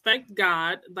 Respect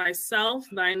God, thyself,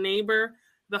 thy neighbor,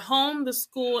 the home, the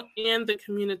school, and the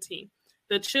community.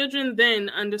 The children then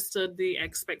understood the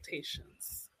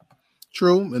expectations.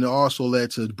 True, and it also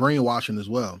led to brainwashing as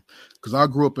well. Because I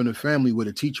grew up in a family where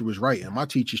the teacher was right, and my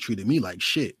teachers treated me like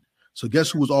shit. So guess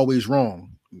who was always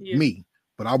wrong? Yeah. Me.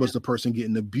 But I was the person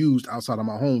getting abused outside of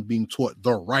my home, being taught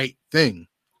the right thing.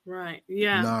 Right.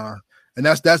 Yeah. Nah, and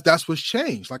that's what's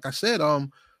changed. Like I said, a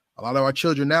lot of our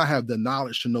children now have the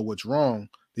knowledge to know what's wrong.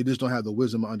 They just don't have the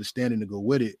wisdom and understanding to go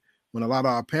with it. When a lot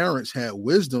of our parents had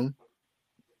wisdom,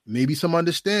 maybe some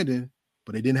understanding,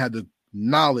 but they didn't have the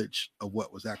knowledge of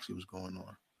what was going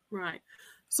on. Right.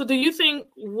 So do you think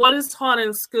what is taught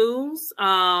in schools,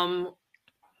 are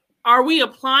we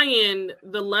applying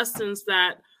the lessons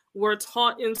that were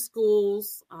taught in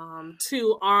schools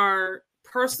to our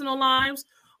personal lives,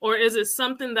 or is it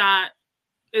something that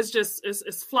is just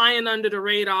is flying under the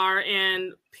radar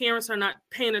and parents are not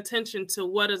paying attention to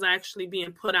what is actually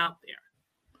being put out there?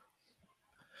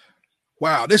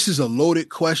 Wow, this is a loaded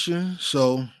question,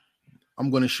 so I'm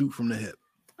going to shoot from the hip.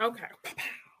 Okay.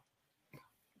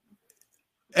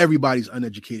 Everybody's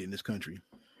uneducated in this country.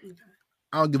 Okay.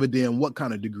 I don't give a damn what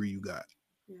kind of degree you got.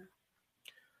 Yeah.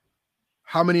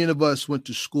 How many of us went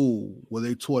to school where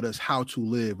they taught us how to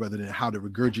live rather than how to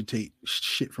regurgitate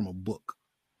shit from a book?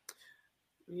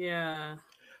 Yeah.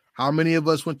 How many of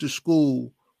us went to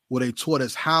school where they taught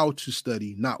us how to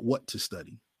study, not what to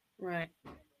study? Right.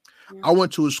 Yeah. I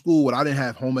went to a school where I didn't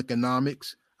have home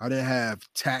economics. I didn't have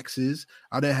taxes.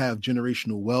 I didn't have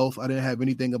generational wealth. I didn't have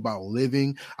anything about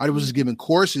living. I was just given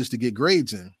courses to get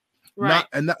grades in. Right.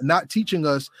 Not teaching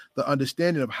us the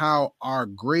understanding of how our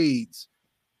grades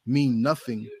mean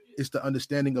nothing. It's the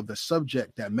understanding of the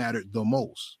subject that mattered the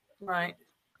most. Right.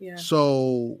 Yeah.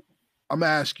 So I'm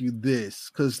gonna ask you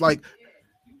this, because like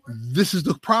this is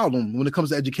the problem when it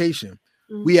comes to education.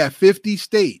 Mm-hmm. We have 50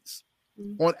 states.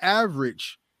 Mm-hmm. On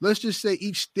average, let's just say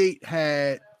each state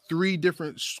had 3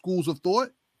 different schools of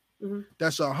thought. Mm-hmm.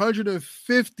 That's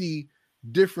 150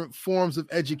 different forms of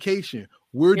education.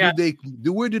 Where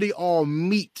do they all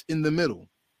meet in the middle?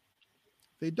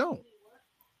 They don't.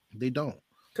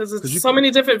 Because it's so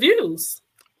many different views.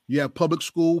 You have public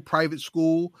school, private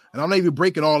school, and I'm not even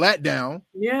breaking all that down.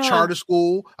 Yeah. Charter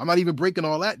school, I'm not even breaking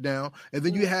all that down. And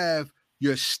then you have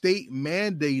your state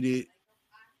mandated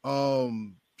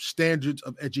standards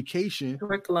of education.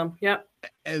 Curriculum, yep.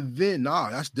 And then,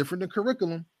 that's different than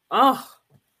curriculum. Oh.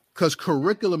 Because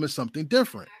curriculum is something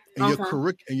different. And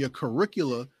your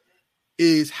curricula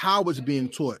is how it's being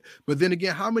taught. But then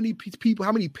again, how many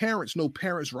parents know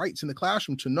parents' rights in the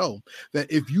classroom to know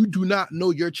that if you do not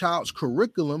know your child's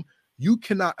curriculum, you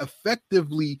cannot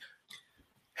effectively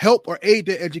help or aid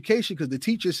their education because the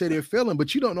teachers say they're failing,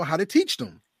 but you don't know how to teach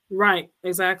them. Right,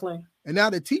 exactly. And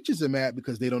now the teachers are mad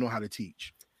because they don't know how to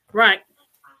teach. Right.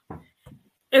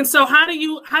 And so how do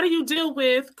you deal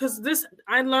with, because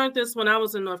I learned this when I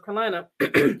was in North Carolina,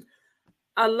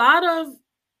 a lot of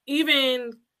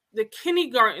even the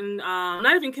kindergarten,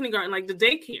 not even kindergarten, like the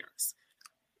daycares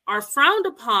are frowned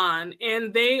upon,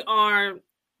 and they are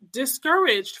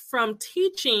discouraged from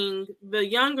teaching the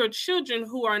younger children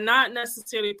who are not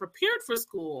necessarily prepared for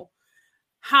school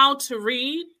how to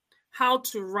read, how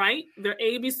to write, their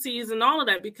ABCs and all of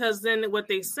that, because then what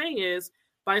they say is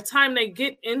by the time they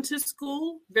get into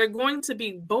school, they're going to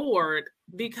be bored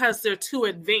because they're too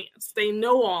advanced. They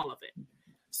know all of it.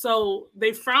 So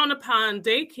they frown upon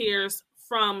daycares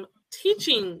from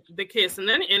teaching the kids. And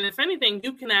if anything,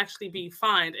 you can actually be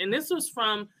fined. And this was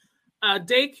from a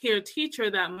daycare teacher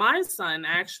that my son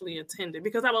actually attended,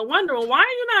 because I was wondering, why are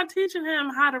you not teaching him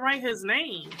how to write his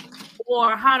name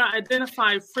or how to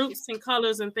identify fruits and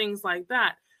colors and things like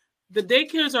that? The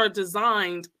daycares are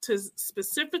designed to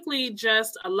specifically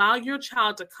just allow your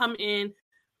child to come in,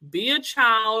 be a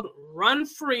child, run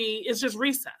free. It's just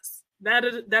recess.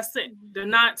 That's it. They're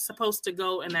not supposed to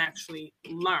go and actually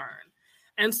learn.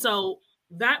 And so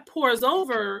that pours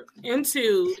over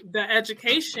into the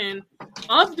education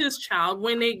of this child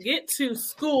when they get to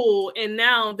school, and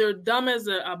now they're dumb as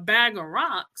a bag of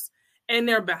rocks and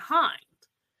they're behind.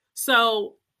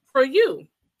 So for you,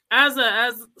 as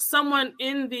someone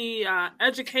in the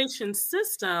education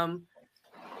system,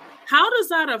 how does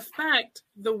that affect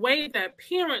the way that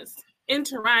parents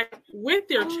interact with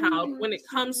their child when it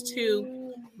comes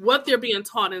to what they're being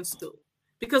taught in school?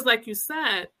 Because like you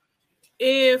said,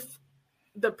 if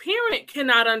the parent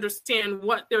cannot understand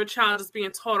what their child is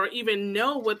being taught or even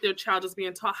know what their child is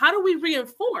being taught, how do we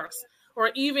reinforce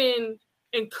or even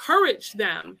encourage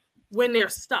them when they're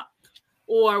stuck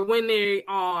or when they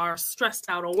are stressed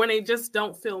out or when they just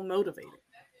don't feel motivated,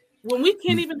 when we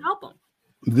can't even help them?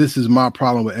 This is my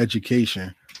problem with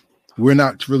education. We're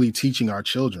not really teaching our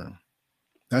children.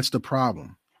 That's the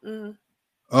problem.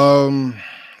 Mm-hmm.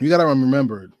 You got to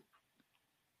remember,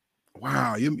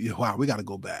 Wow, wow, we got to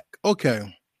go back.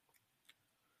 Okay.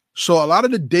 So a lot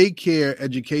of the daycare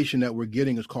education that we're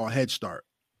getting is called Head Start.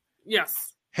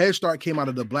 Yes. Head Start came out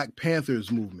of the Black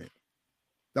Panthers movement.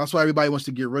 That's why everybody wants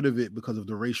to get rid of it, because of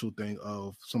the racial thing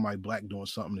of somebody black doing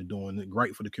something and doing it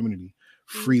right for the community.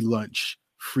 Free lunch,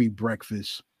 free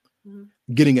breakfast,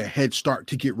 getting a head start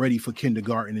to get ready for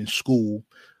kindergarten and school.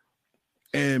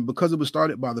 And because it was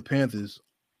started by the Panthers,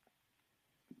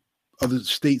 other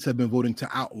states have been voting to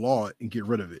outlaw it and get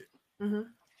rid of it.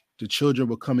 The children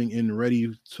were coming in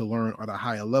ready to learn at a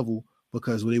higher level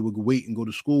because they would wait and go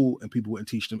to school and people wouldn't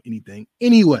teach them anything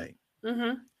anyway.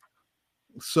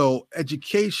 So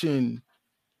education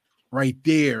right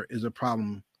there is a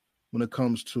problem when it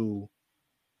comes to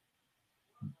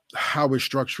how we're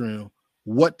structuring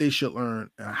what they should learn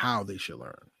and how they should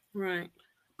learn. Right.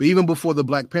 But even before the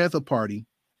Black Panther Party,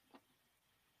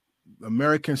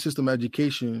 American system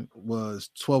education was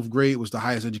 12th grade was the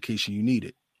highest education you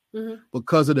needed.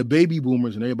 Because of the baby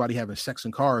boomers and everybody having sex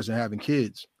and cars and having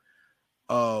kids,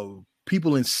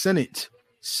 people in Senate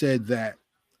said that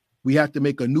we have to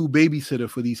make a new babysitter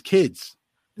for these kids,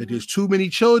 that there's too many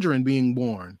children being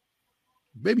born.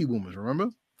 Baby boomers, remember?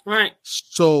 Right.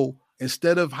 So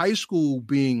instead of high school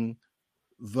being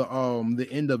the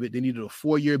end of it, they needed a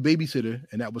 4-year babysitter,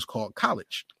 and that was called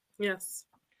college. Yes.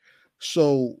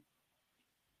 So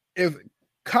if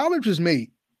college was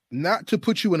made not to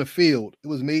put you in a field, it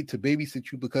was made to babysit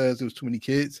you because there was too many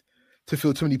kids to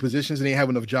fill too many positions and they have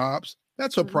enough jobs,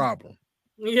 that's a problem.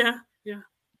 Yeah. Yeah.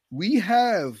 We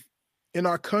have in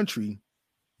our country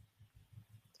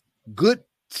good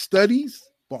studies,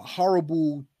 but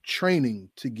horrible training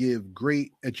to give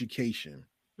great education.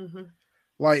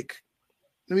 Like,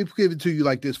 let me give it to you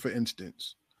like this, for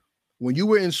instance. When you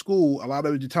were in school, a lot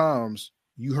of the times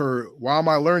you heard, why am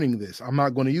I learning this? I'm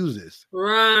not going to use this.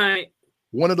 Right.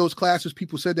 One of those classes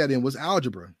people said that in was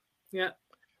algebra. Yeah.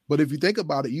 But if you think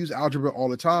about it, you use algebra all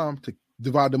the time to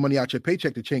divide the money out your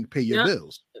paycheck to pay your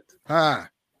bills.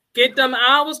 Get them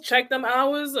hours, check them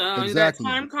hours, Exactly. that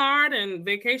time card and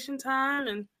vacation time,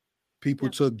 and people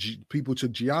took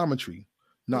geometry,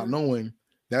 not knowing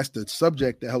that's the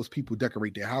subject that helps people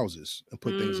decorate their houses and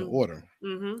put things in order,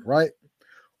 right?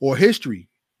 Or history.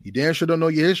 You damn sure don't know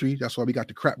your history. That's why we got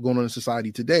the crap going on in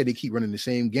society today. They keep running the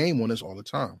same game on us all the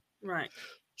time. Right.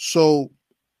 So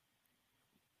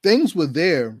things were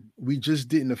there. We just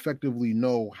didn't effectively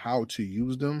know how to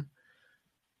use them.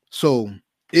 So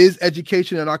is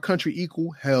education in our country equal?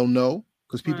 Hell no,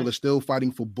 because people are still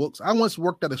fighting for books. I once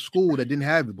worked at a school that didn't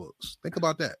have the books. Think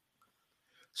about that.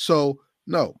 So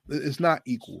no, it's not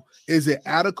equal. Is it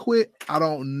adequate? I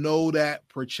don't know that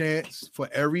perchance for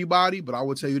everybody, but I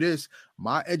will tell you this.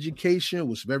 My education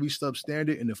was very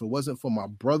substandard, and if it wasn't for my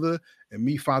brother and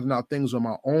me finding out things on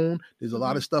my own, there's a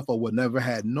lot of stuff I would never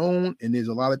had known, and there's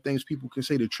a lot of things people can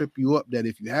say to trip you up, that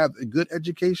if you have a good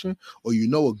education or you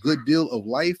know a good deal of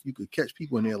life, you could catch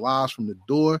people in their lives from the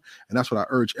door, and that's what I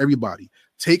urge everybody.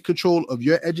 Take control of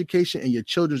your education and your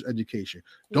children's education.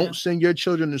 Don't send your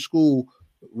children to school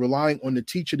relying on the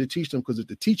teacher to teach them, because if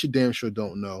the teacher damn sure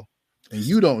don't know and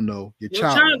you don't know, your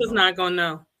child is not going to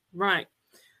know. Right.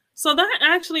 So that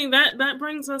actually that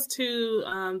brings us to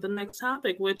the next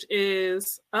topic, which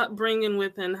is upbringing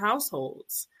within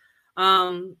households.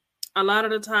 A lot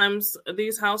of the times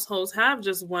these households have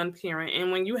just one parent,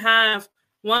 and when you have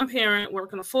one parent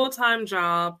working a full-time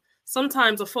job,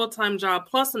 sometimes a full-time job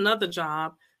plus another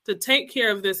job to take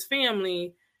care of this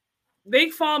family,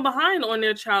 they fall behind on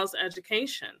their child's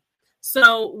education.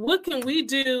 So what can we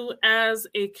do as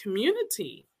a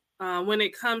community when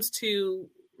it comes to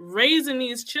raising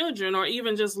these children, or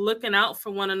even just looking out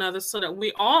for one another so that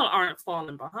we all aren't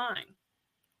falling behind?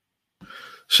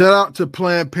 Shout out to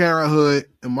Planned Parenthood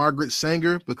and Margaret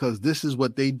Sanger, because this is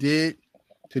what they did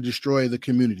to destroy the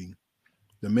community.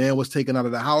 The man was taken out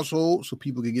of the household so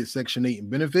people could get Section 8 and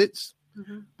benefits.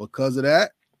 Because of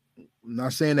that, I'm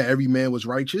not saying that every man was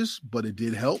righteous, but it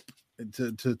did help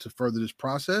to further this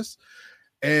process.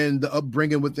 And the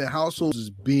upbringing within households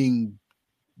is being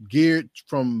geared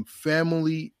from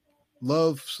family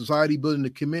love, society building, the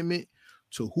commitment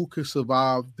to who can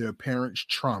survive their parents'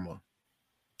 trauma.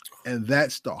 And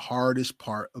that's the hardest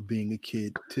part of being a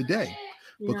kid today,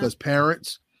 because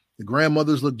parents, the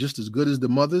grandmothers look just as good as the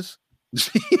mothers.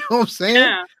 You know what I'm saying?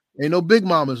 Yeah. Ain't no big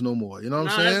mamas no more. You know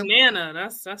what I'm saying?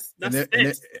 That's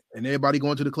Nana. And everybody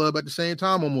going to the club at the same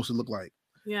time almost, it looked like.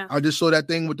 Yeah. I just saw that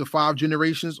thing with the 5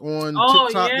 generations on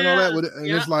TikTok and all that. And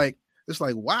it's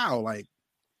like, wow, like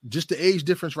just the age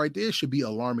difference right there should be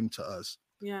alarming to us.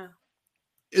 Yeah.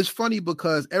 It's funny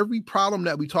because every problem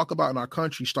that we talk about in our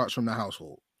country starts from the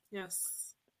household.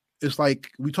 Yes. It's like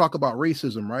we talk about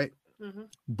racism, right? Mm-hmm.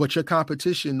 But your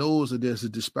competition knows that there's a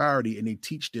disparity, and they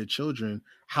teach their children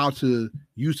how to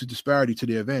use the disparity to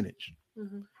their advantage.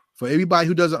 Mm-hmm. For everybody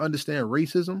who doesn't understand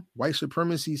racism, white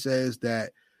supremacy says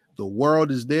that the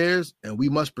world is theirs and we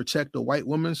must protect the white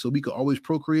woman so we can always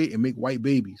procreate and make white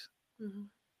babies. Mm-hmm.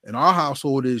 And our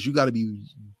household is you got to be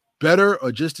better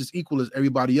or just as equal as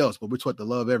everybody else, but we're taught to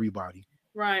love everybody.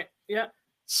 Right. Yeah.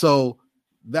 So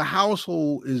the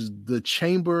household is the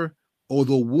chamber or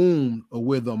the womb of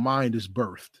where the mind is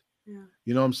birthed. Yeah.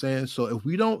 You know what I'm saying? So if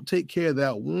we don't take care of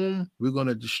that womb, we're going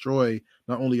to destroy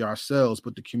not only ourselves,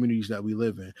 but the communities that we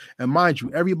live in. And mind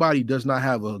you, everybody does not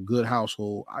have a good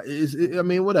household. I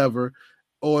mean, whatever.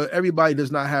 Or everybody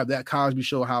does not have that Cosby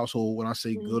Show household when I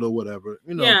say good or whatever,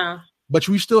 you know. Yeah. But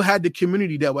we still had the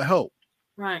community that would help.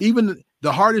 Right. Even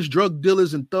the hardest drug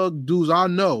dealers and thug dudes I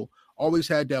know always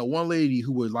had that one lady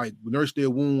who would like nurse their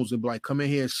wounds and be like, come in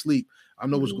here and sleep. I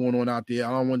know what's going on out there.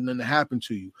 I don't want nothing to happen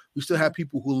to you. We still have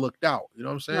people who looked out. You know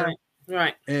what I'm saying?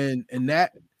 Right. And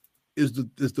that is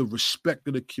the respect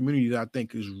of the community that I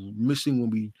think is missing when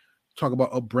we talk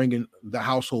about upbringing, the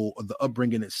household, or the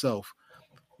upbringing itself.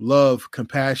 Love,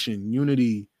 compassion,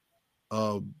 unity,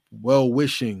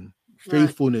 well-wishing,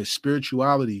 faithfulness,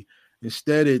 spirituality.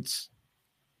 Instead, it's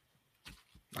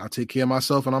I'll take care of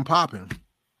myself and I'm popping.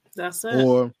 That's it.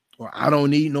 Or I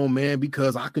don't need no man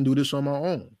because I can do this on my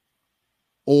own.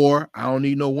 Or I don't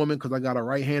need no woman because I got a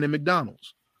right hand in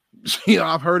McDonald's. You know,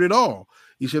 I've heard it all.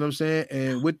 You see what I'm saying?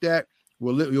 And with that,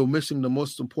 you're missing the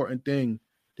most important thing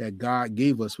that God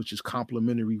gave us, which is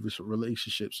complementary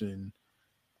relationships. And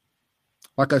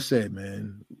like I said,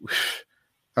 man,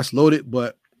 that's loaded.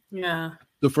 But yeah,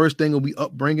 the first thing will be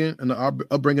upbringing, and the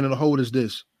upbringing of the whole is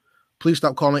this: please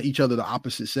stop calling each other the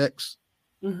opposite sex,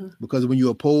 because when you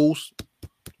oppose,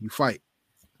 you fight.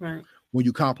 Right. When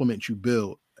you compliment, you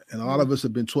build. And a lot of us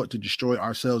have been taught to destroy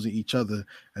ourselves and each other.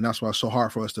 And that's why it's so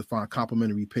hard for us to find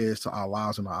complementary pairs to our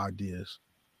lives and our ideas.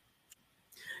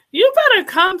 You better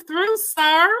come through,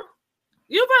 sir.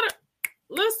 You better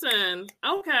listen.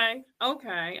 Okay.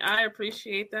 I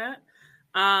appreciate that.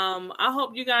 I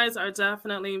hope you guys are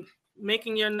definitely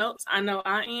making your notes. I know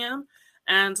I am.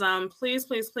 And please,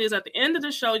 at the end of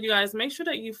the show, you guys make sure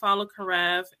that you follow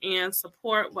Karev and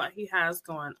support what he has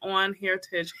going on.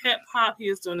 Heritage Hip Hop. He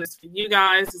is doing this for you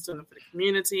guys. He's doing it for the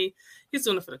community. He's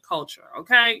doing it for the culture.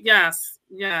 Okay. Yes.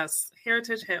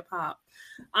 Heritage Hip Hop.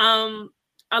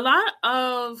 A lot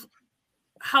of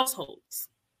households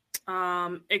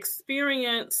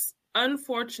experience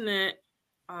unfortunate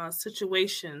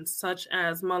situations such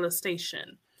as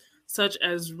molestation, such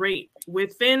as rape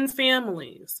within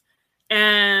families.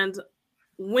 And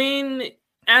when,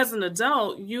 as an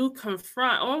adult, you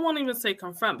confront, or I won't even say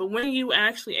confront, but when you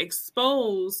actually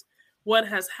expose what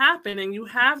has happened and you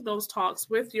have those talks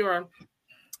with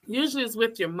usually it's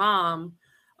with your mom,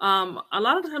 a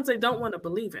lot of times they don't want to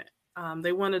believe it.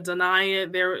 They want to deny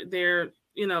it. They're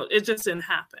it just didn't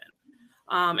happen.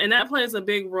 And that plays a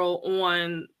big role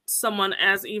on someone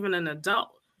as even an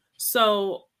adult.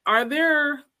 So are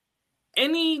there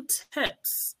any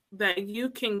tips that you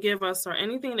can give us or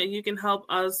anything that you can help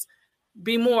us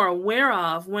be more aware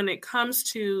of when it comes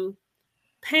to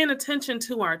paying attention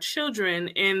to our children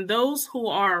and those who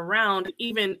are around,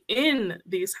 even in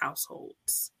these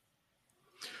households?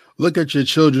 Look at your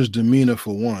children's demeanor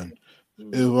for one.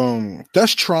 If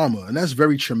that's trauma, and that's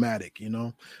very traumatic, you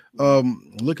know.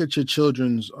 Look at your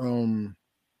children's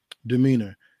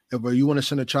demeanor. If you want to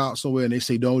send a child somewhere and they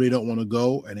say no, they don't want to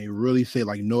go, and they really say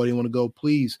like no, they want to go,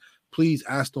 please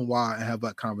ask them why and have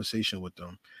that conversation with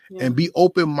them. And be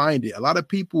open-minded. A lot of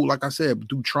people, like I said,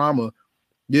 through trauma,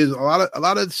 there's a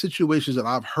lot of situations that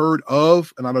I've heard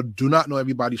of, and I do not know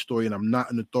everybody's story, and I'm not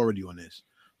an authority on this.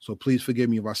 So please forgive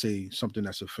me if I say something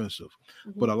that's offensive.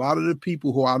 But a lot of the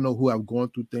people who I know who have gone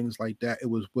through things like that, it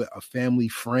was with a family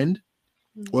friend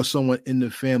or someone in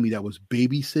the family that was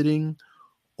babysitting,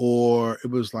 or it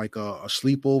was like a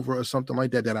sleepover or something like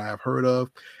that I have heard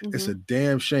of. It's a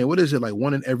damn shame. What is it, like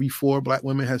 1 in every 4 Black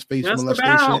women has faced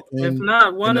molestation if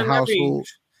not 1 in the household?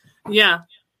 Yeah.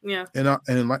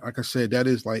 And like I said, that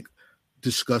is like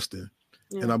disgusting.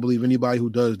 And I believe anybody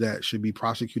who does that should be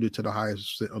prosecuted to the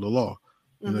highest of the law.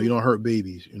 You know, you don't hurt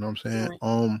babies. You know what I'm saying?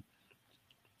 Right.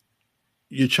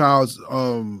 Your child's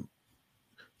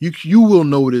you will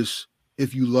notice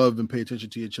if you love and pay attention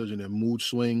to your children, their mood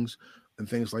swings and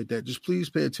things like that. Just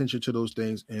please pay attention to those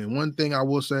things. And one thing I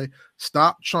will say,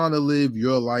 stop trying to live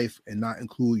your life and not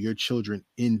include your children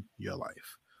in your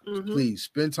life. Please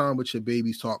spend time with your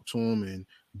babies, talk to them, and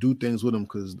do things with them,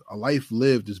 because a life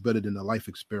lived is better than a life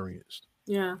experienced.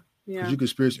 Yeah. Because you can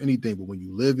experience anything, but when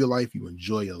you live your life, you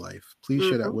enjoy your life. Please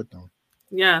share that with them.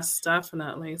 Yes,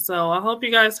 definitely. So I hope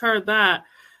you guys heard that.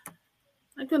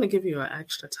 I'm going to give you an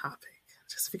extra topic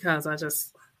just because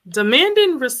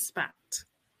demanding respect.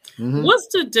 Mm-hmm. What's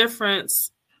the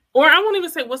difference? Or I won't even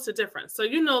say what's the difference. So,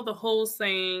 the whole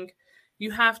saying,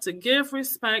 you have to give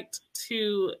respect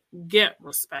to get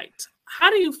respect. How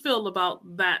do you feel about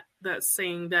that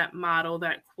saying, that motto,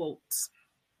 that quote?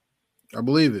 I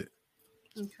believe it.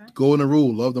 Okay. Golden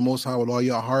rule: love the Most High with all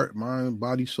your heart, mind,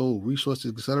 body, soul,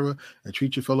 resources, etc., and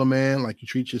treat your fellow man like you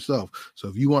treat yourself. So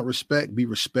if you want respect, be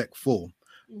respectful.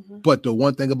 Mm-hmm. But the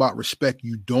one thing about respect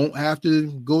you don't have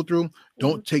to go through,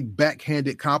 don't take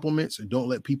backhanded compliments, and don't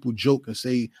let people joke and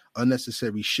say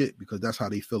unnecessary shit because that's how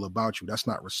they feel about you. That's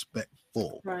not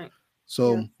respectful. Right.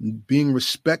 So being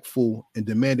respectful and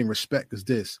demanding respect is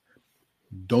this: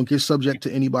 don't get subject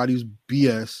to anybody's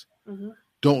BS. Mm-hmm.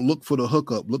 Don't look for the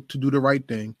hookup. Look to do the right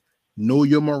thing. Know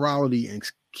your morality and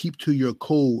keep to your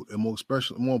code. And more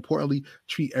importantly,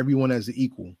 treat everyone as an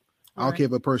equal. Right. I don't care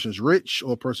if a person's rich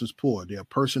or a person's poor. They're a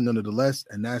person nonetheless,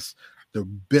 and that's the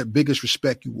biggest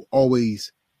respect you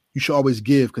should always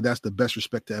give, because that's the best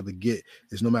respect to ever get.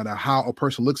 Is no matter how a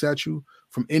person looks at you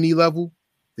from any level,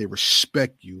 they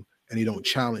respect you and they don't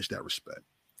challenge that respect.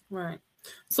 Right.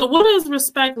 So what does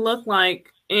respect look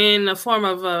like in the form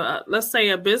of let's say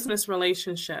a business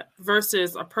relationship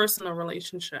versus a personal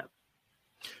relationship?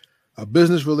 A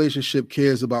business relationship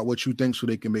cares about what you think so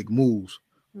they can make moves.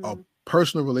 A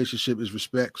personal relationship is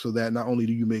respect, so that not only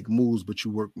do you make moves, but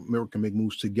you can make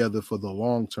moves together for the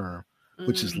long term,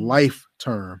 which is life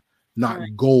term, not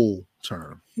goal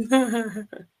term.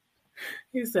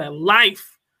 He said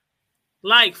life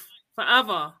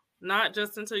forever. Not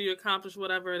just until you accomplish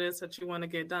whatever it is that you want to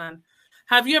get done.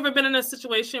 Have you ever been in a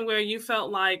situation where you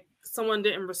felt like someone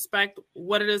didn't respect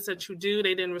what it is that you do?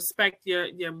 They didn't respect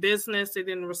your business. They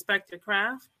didn't respect your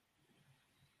craft?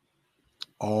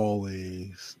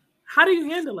 Always. How do you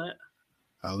handle it?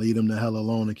 I leave them the hell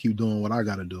alone and keep doing what I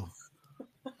got to do.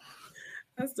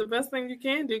 That's the best thing you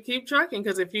can do. Keep trucking,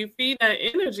 because if you feed that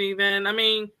energy, then,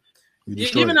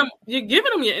 you're giving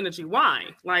them your energy. Why?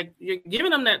 Like, you're giving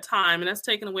them that time, and that's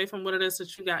taken away from what it is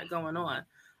that you got going on.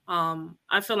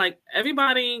 I feel like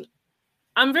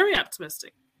I'm very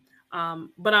optimistic,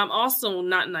 but I'm also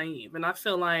not naive. And I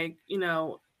feel like,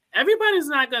 everybody's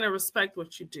not going to respect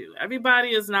what you do. Everybody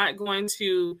is not going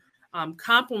to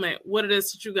compliment what it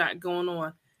is that you got going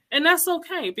on. And that's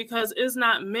okay, because it's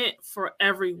not meant for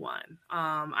everyone.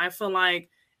 I feel like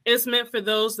it's meant for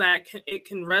those that it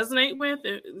can resonate with.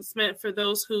 It's meant for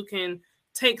those who can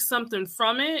take something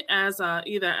from it as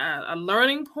either a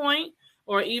learning point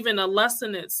or even a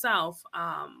lesson itself.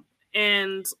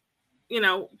 And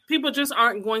people just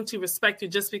aren't going to respect you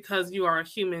just because you are a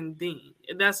human being.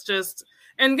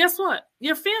 And guess what?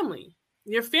 Your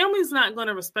family's not going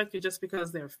to respect you just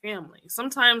because they're family.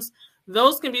 Sometimes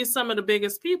those can be some of the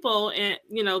biggest people and,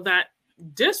 that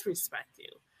disrespect you.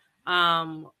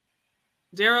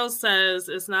 Daryl says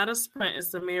it's not a sprint,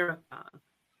 it's a marathon.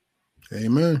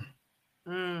 Amen.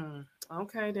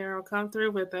 Okay, Daryl, come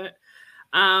through with it.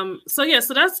 So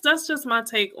that's just my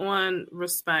take on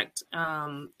respect.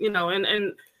 And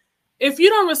if you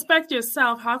don't respect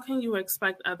yourself, how can you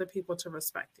expect other people to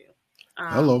respect you?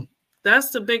 Hello.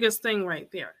 That's the biggest thing right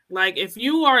there. Like, if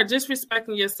you are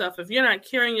disrespecting yourself, if you're not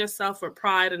carrying yourself with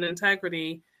pride and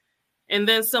integrity, and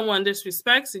then someone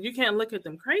disrespects you, you can't look at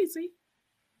them crazy,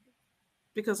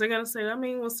 because they're going to say,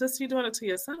 well, sis, you're doing it to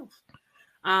yourself.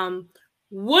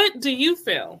 What do you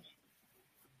feel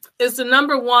is the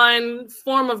number one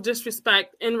form of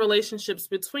disrespect in relationships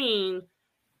between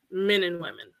men and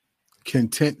women?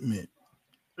 Contentment.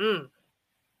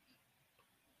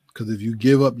 Because if you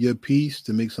give up your peace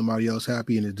to make somebody else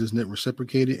happy and it doesn't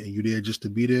reciprocate it, and you're there just to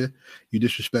be there, you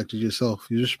disrespected yourself.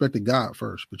 You disrespected God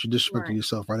first, but you disrespected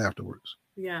yourself right afterwards.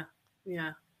 Yeah.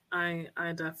 I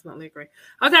definitely agree.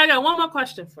 Okay, I got one more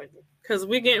question for you, because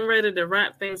we're getting ready to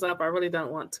wrap things up. I really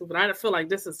don't want to, but I feel like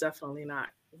this is definitely not.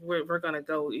 We're going to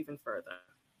go even further.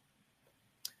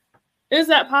 Is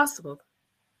that possible?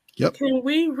 Yep. Can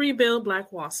we rebuild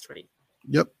Black Wall Street?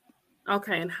 Yep.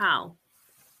 Okay, and how?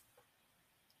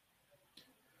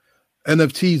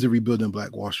 NFTs are rebuilding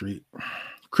Black Wall Street.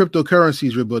 Cryptocurrency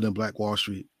is rebuilding Black Wall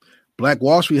Street. Black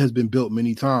Wall Street has been built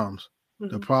many times.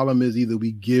 The problem is either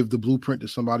we give the blueprint to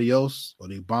somebody else or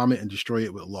they bomb it and destroy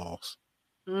it with loss.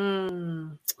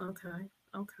 Okay.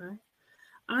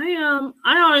 I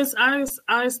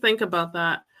always think about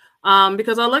that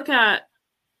because I look at,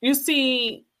 you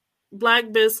see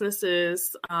Black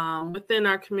businesses within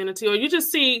our community, or you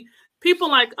just see people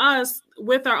like us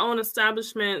with our own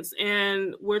establishments,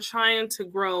 and we're trying to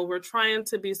grow, we're trying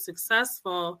to be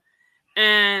successful.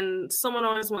 and someone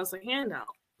always wants a handout.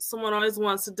 Someone always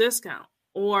wants a discount,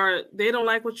 or they don't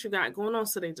like what you got going on,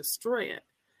 so they destroy it.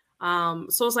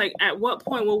 So it's like, at what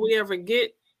point will we ever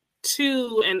get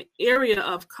to an area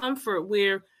of comfort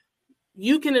where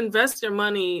you can invest your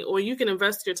money, or you can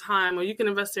invest your time, or you can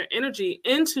invest your energy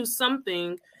into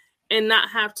something and not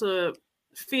have to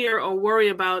fear or worry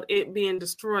about it being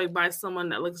destroyed by someone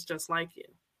that looks just like you?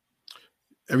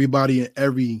 Everybody in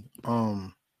every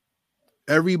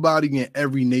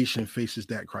nation faces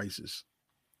that crisis.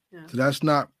 Yeah. So that's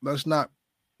not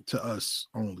to us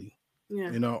only.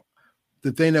 Yeah. You know,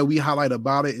 the thing that we highlight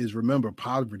about it is, remember,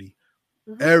 poverty.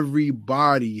 Mm-hmm.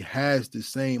 Everybody has the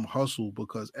same hustle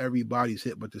because everybody's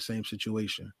hit with the same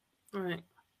situation. Right.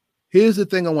 Here's the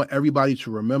thing I want everybody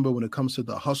to remember when it comes to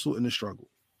the hustle and the struggle.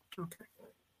 Okay.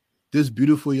 This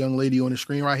beautiful young lady on the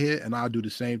screen right here, and I'll do the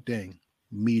same thing.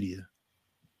 Media.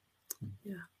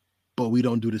 Yeah. But we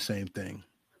don't do the same thing.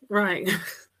 Right.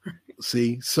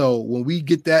 See? So when we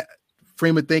get that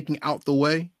frame of thinking out the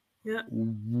way, yeah,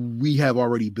 we have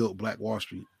already built Black Wall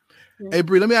Street. Yeah. Hey,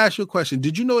 Bree, let me ask you a question.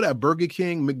 Did you know that Burger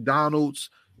King, McDonald's,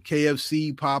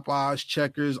 KFC, Popeyes,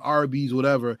 Checkers, Arby's,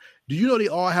 whatever, do you know they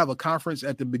all have a conference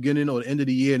at the beginning or the end of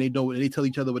the year, and they tell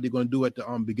each other what they're going to do at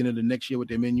the beginning of the next year with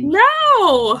their menus?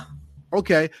 No.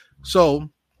 Okay. So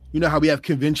you know how we have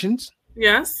conventions?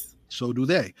 Yes. So do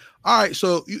they. All right.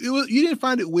 So you didn't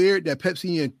find it weird that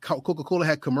Pepsi and Coca-Cola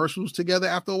had commercials together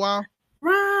after a while?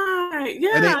 Right.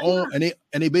 Yeah. And they own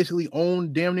and they basically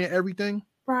own damn near everything.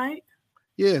 Right.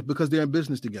 Yeah, because they're in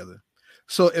business together.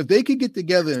 So if they could get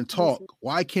together and talk,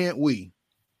 why can't we?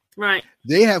 Right.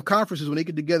 They have conferences when they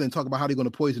get together and talk about how they're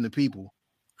going to poison the people.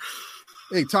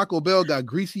 Hey, Taco Bell got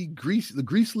the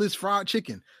greaseless fried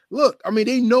chicken. Look, I mean,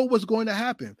 they know what's going to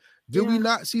happen. Did we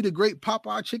not see the great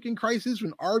Popeye chicken crisis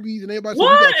when Arby's and everybody said we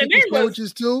got chicken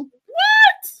sandwiches too?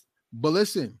 What? But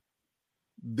listen,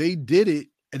 they did it,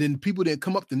 and then people didn't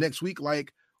come up the next week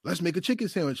like, let's make a chicken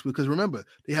sandwich, because remember,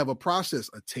 they have a process,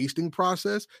 a tasting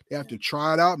process. They have to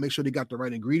try it out, make sure they got the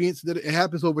right ingredients. That it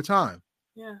happens over time.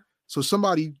 Yeah. So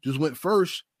somebody just went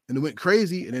first and it went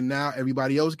crazy, and then now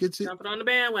everybody else gets it. Jumping on the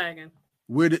bandwagon.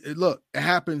 Look, it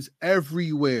happens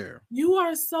everywhere. You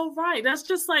are so right. That's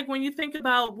just like when you think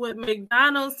about what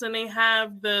McDonald's, and they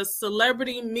have the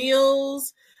celebrity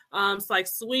meals. It's like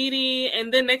Sweetie,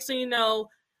 and then next thing you know,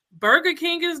 Burger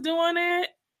King is doing it.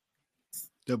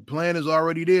 The plan is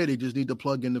already there. They just need to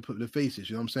plug in the faces.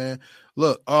 You know what I'm saying?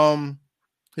 Look,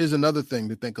 here's another thing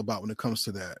to think about when it comes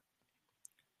to that.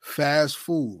 Fast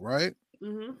food, right?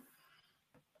 Mm-hmm.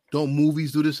 Don't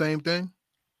movies do the same thing?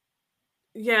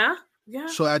 Yeah. Yeah.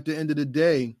 So at the end of the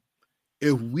day,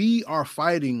 if we are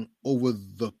fighting over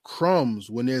the crumbs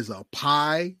when there's a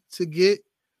pie to get,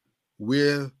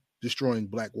 we're destroying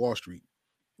Black Wall Street.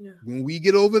 Yeah. When we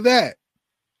get over that,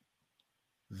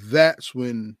 that's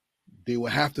when they will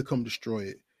have to come destroy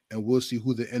it, and we'll see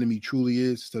who the enemy truly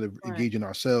is instead of engaging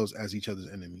ourselves as each other's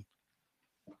enemy.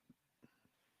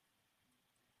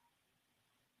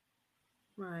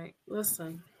 Right.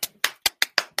 Listen.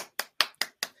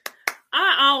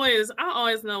 I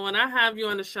always know when I have you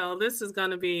on the show, this is going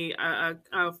to be a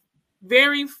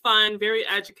very fun, very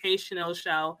educational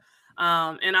show.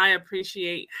 And I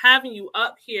appreciate having you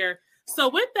up here. So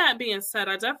with that being said,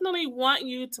 I definitely want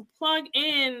you to plug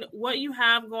in what you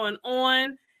have going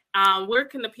on. Where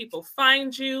can the people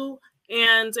find you?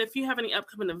 And if you have any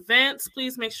upcoming events,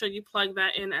 please make sure you plug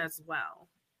that in as well.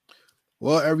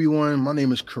 Well, everyone, my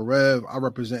name is Karev. I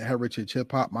represent Heritage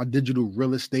Hip Hop. My digital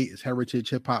real estate is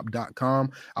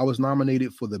heritagehiphop.com. I was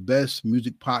nominated for the Best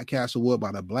Music Podcast Award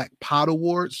by the Black Pod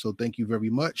Awards, so thank you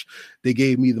very much. They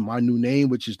gave me my new name,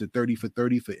 which is the 30 for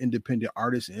 30 for independent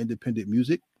artists and independent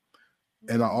music.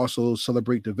 And I also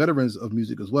celebrate the veterans of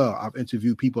music as well. I've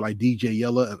interviewed people like DJ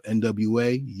Yella of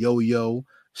NWA, Yo-Yo,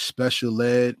 Special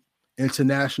Ed,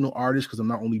 international artists, because I'm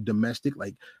not only domestic,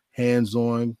 like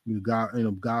Hands-On,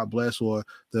 God bless, or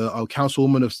the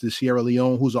councilwoman of the Sierra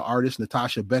Leone, who's an artist,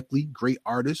 Natasha Beckley, great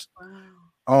artist.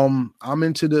 Wow. I'm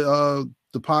into the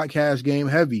podcast game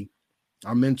heavy.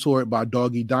 I'm mentored by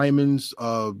Doggy Diamonds,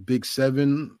 Big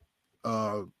Seven.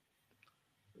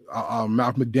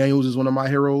 Malcolm McDaniels is one of my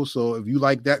heroes. So if you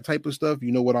like that type of stuff,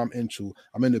 you know what I'm into.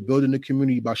 I'm into building the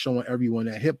community by showing everyone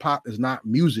that hip hop is not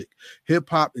music. Hip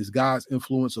hop is God's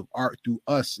influence of art through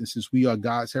us. And since we are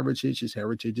God's heritage, his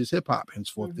heritage is hip hop,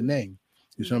 henceforth the name.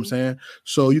 You see what I'm saying?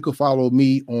 So you can follow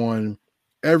me on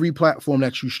every platform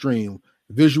that you stream.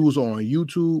 Visuals are on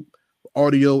YouTube.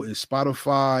 Audio is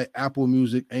Spotify, Apple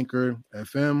Music, Anchor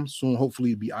FM. Soon,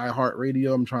 hopefully, it'll be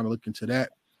iHeartRadio. I'm trying to look into that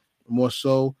more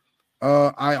so.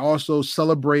 I also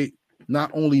celebrate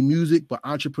not only music, but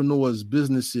entrepreneurs,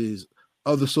 businesses,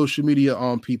 other social media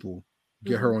people.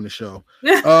 Get her on the show.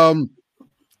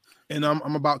 And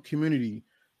I'm about community.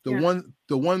 The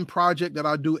one project that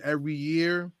I do every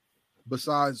year,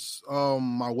 besides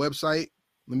my website.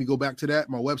 Let me go back to that.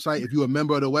 My website. If you're a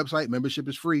member of the website, membership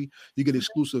is free. You get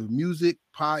exclusive music,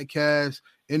 podcasts,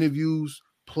 interviews,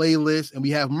 playlists, and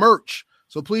we have merch.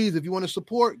 So please, if you want to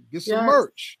support, get some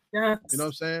merch. Yes. You know what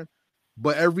I'm saying?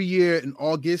 But every year in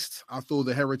August, I throw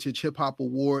the Heritage Hip Hop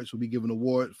Awards. We'll be giving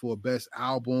awards for best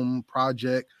album,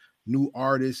 project, new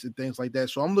artists, and things like that.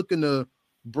 So I'm looking to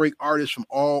break artists from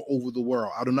all over the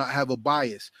world. I do not have a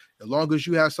bias. As long as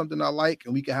you have something I like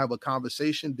and we can have a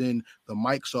conversation, then the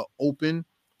mics are open.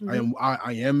 Mm-hmm.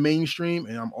 I am mainstream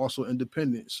and I'm also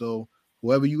independent. So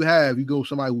whoever you have, you go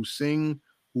somebody who sing,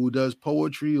 who does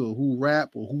poetry, or who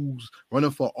rap, or who's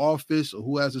running for office, or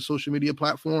who has a social media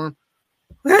platform,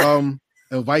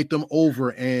 invite them over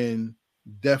and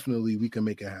definitely we can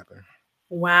make it happen.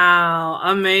 Wow,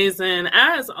 amazing.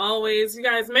 As always, you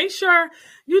guys, make sure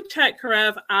you check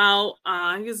Karev out.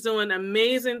 He's doing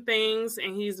amazing things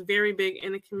and he's very big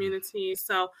in the community.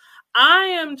 So I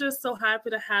am just so happy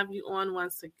to have you on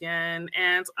once again.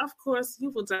 And of course,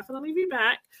 you will definitely be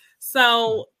back.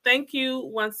 So thank you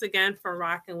once again for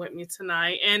rocking with me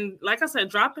tonight. And like I said,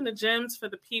 dropping the gems for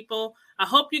the people. I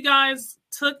hope you guys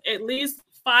took at least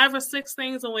 5 or 6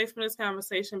 things away from this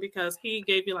conversation because he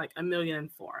gave you like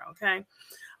 1,000,004. Okay.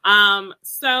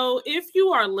 So if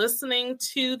you are listening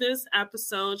to this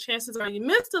episode, chances are you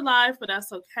missed it live, but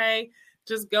that's okay.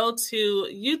 Just go to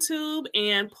YouTube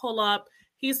and pull up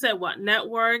He Said What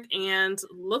Network and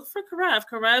look for Karev.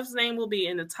 Karev's name will be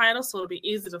in the title, so it'll be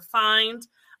easy to find.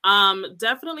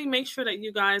 Definitely make sure that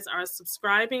you guys are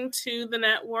subscribing to the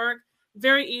network.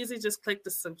 Very easy. Just click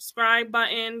the subscribe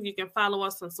button. You can follow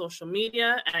us on social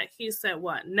media at He Said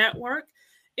What Network.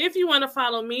 If you want to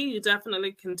follow me, you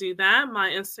definitely can do that. My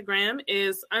Instagram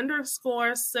is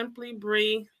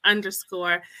 _simplybree_.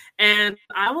 And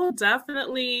I will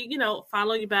definitely,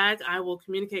 follow you back. I will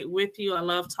communicate with you. I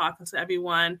love talking to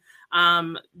everyone.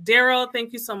 Daryl,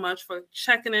 thank you so much for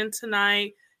checking in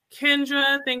tonight.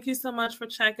 Kendra, thank you so much for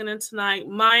checking in tonight.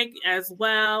 Mike as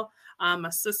well. My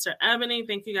sister Ebony,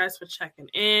 thank you guys for checking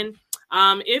in.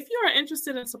 If you are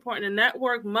interested in supporting the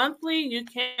network monthly, you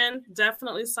can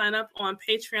definitely sign up on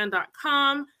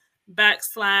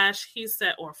patreon.com/He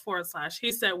Said or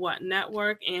 /He Said What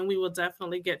Network, and we will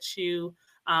definitely get you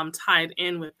tied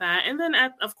in with that. And then,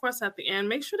 of course, at the end,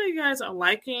 make sure that you guys are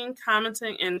liking,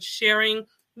 commenting, and sharing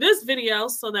this video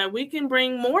so that we can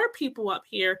bring more people up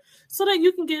here so that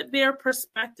you can get their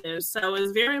perspective. So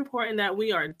it's very important that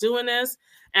we are doing this.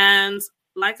 And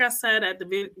like I said at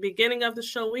the beginning of the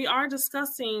show, we are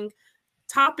discussing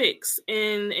topics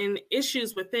and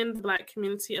issues within the Black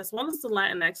community as well as the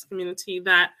Latinx community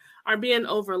that are being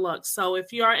overlooked. So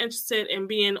if you are interested in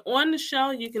being on the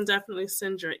show, you can definitely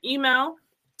send your email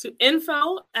to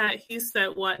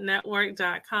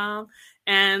info@hesaidwhatnetwork.com,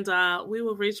 and we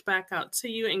will reach back out to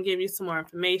you and give you some more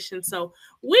information. So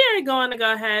we are going to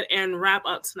go ahead and wrap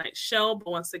up tonight's show.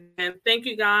 But once again, thank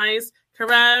you guys.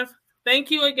 Karev, thank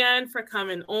you again for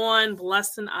coming on,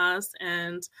 blessing us,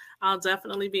 and I'll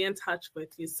definitely be in touch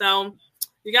with you. So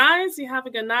you guys, you have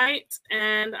a good night,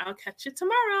 and I'll catch you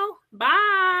tomorrow.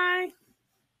 Bye.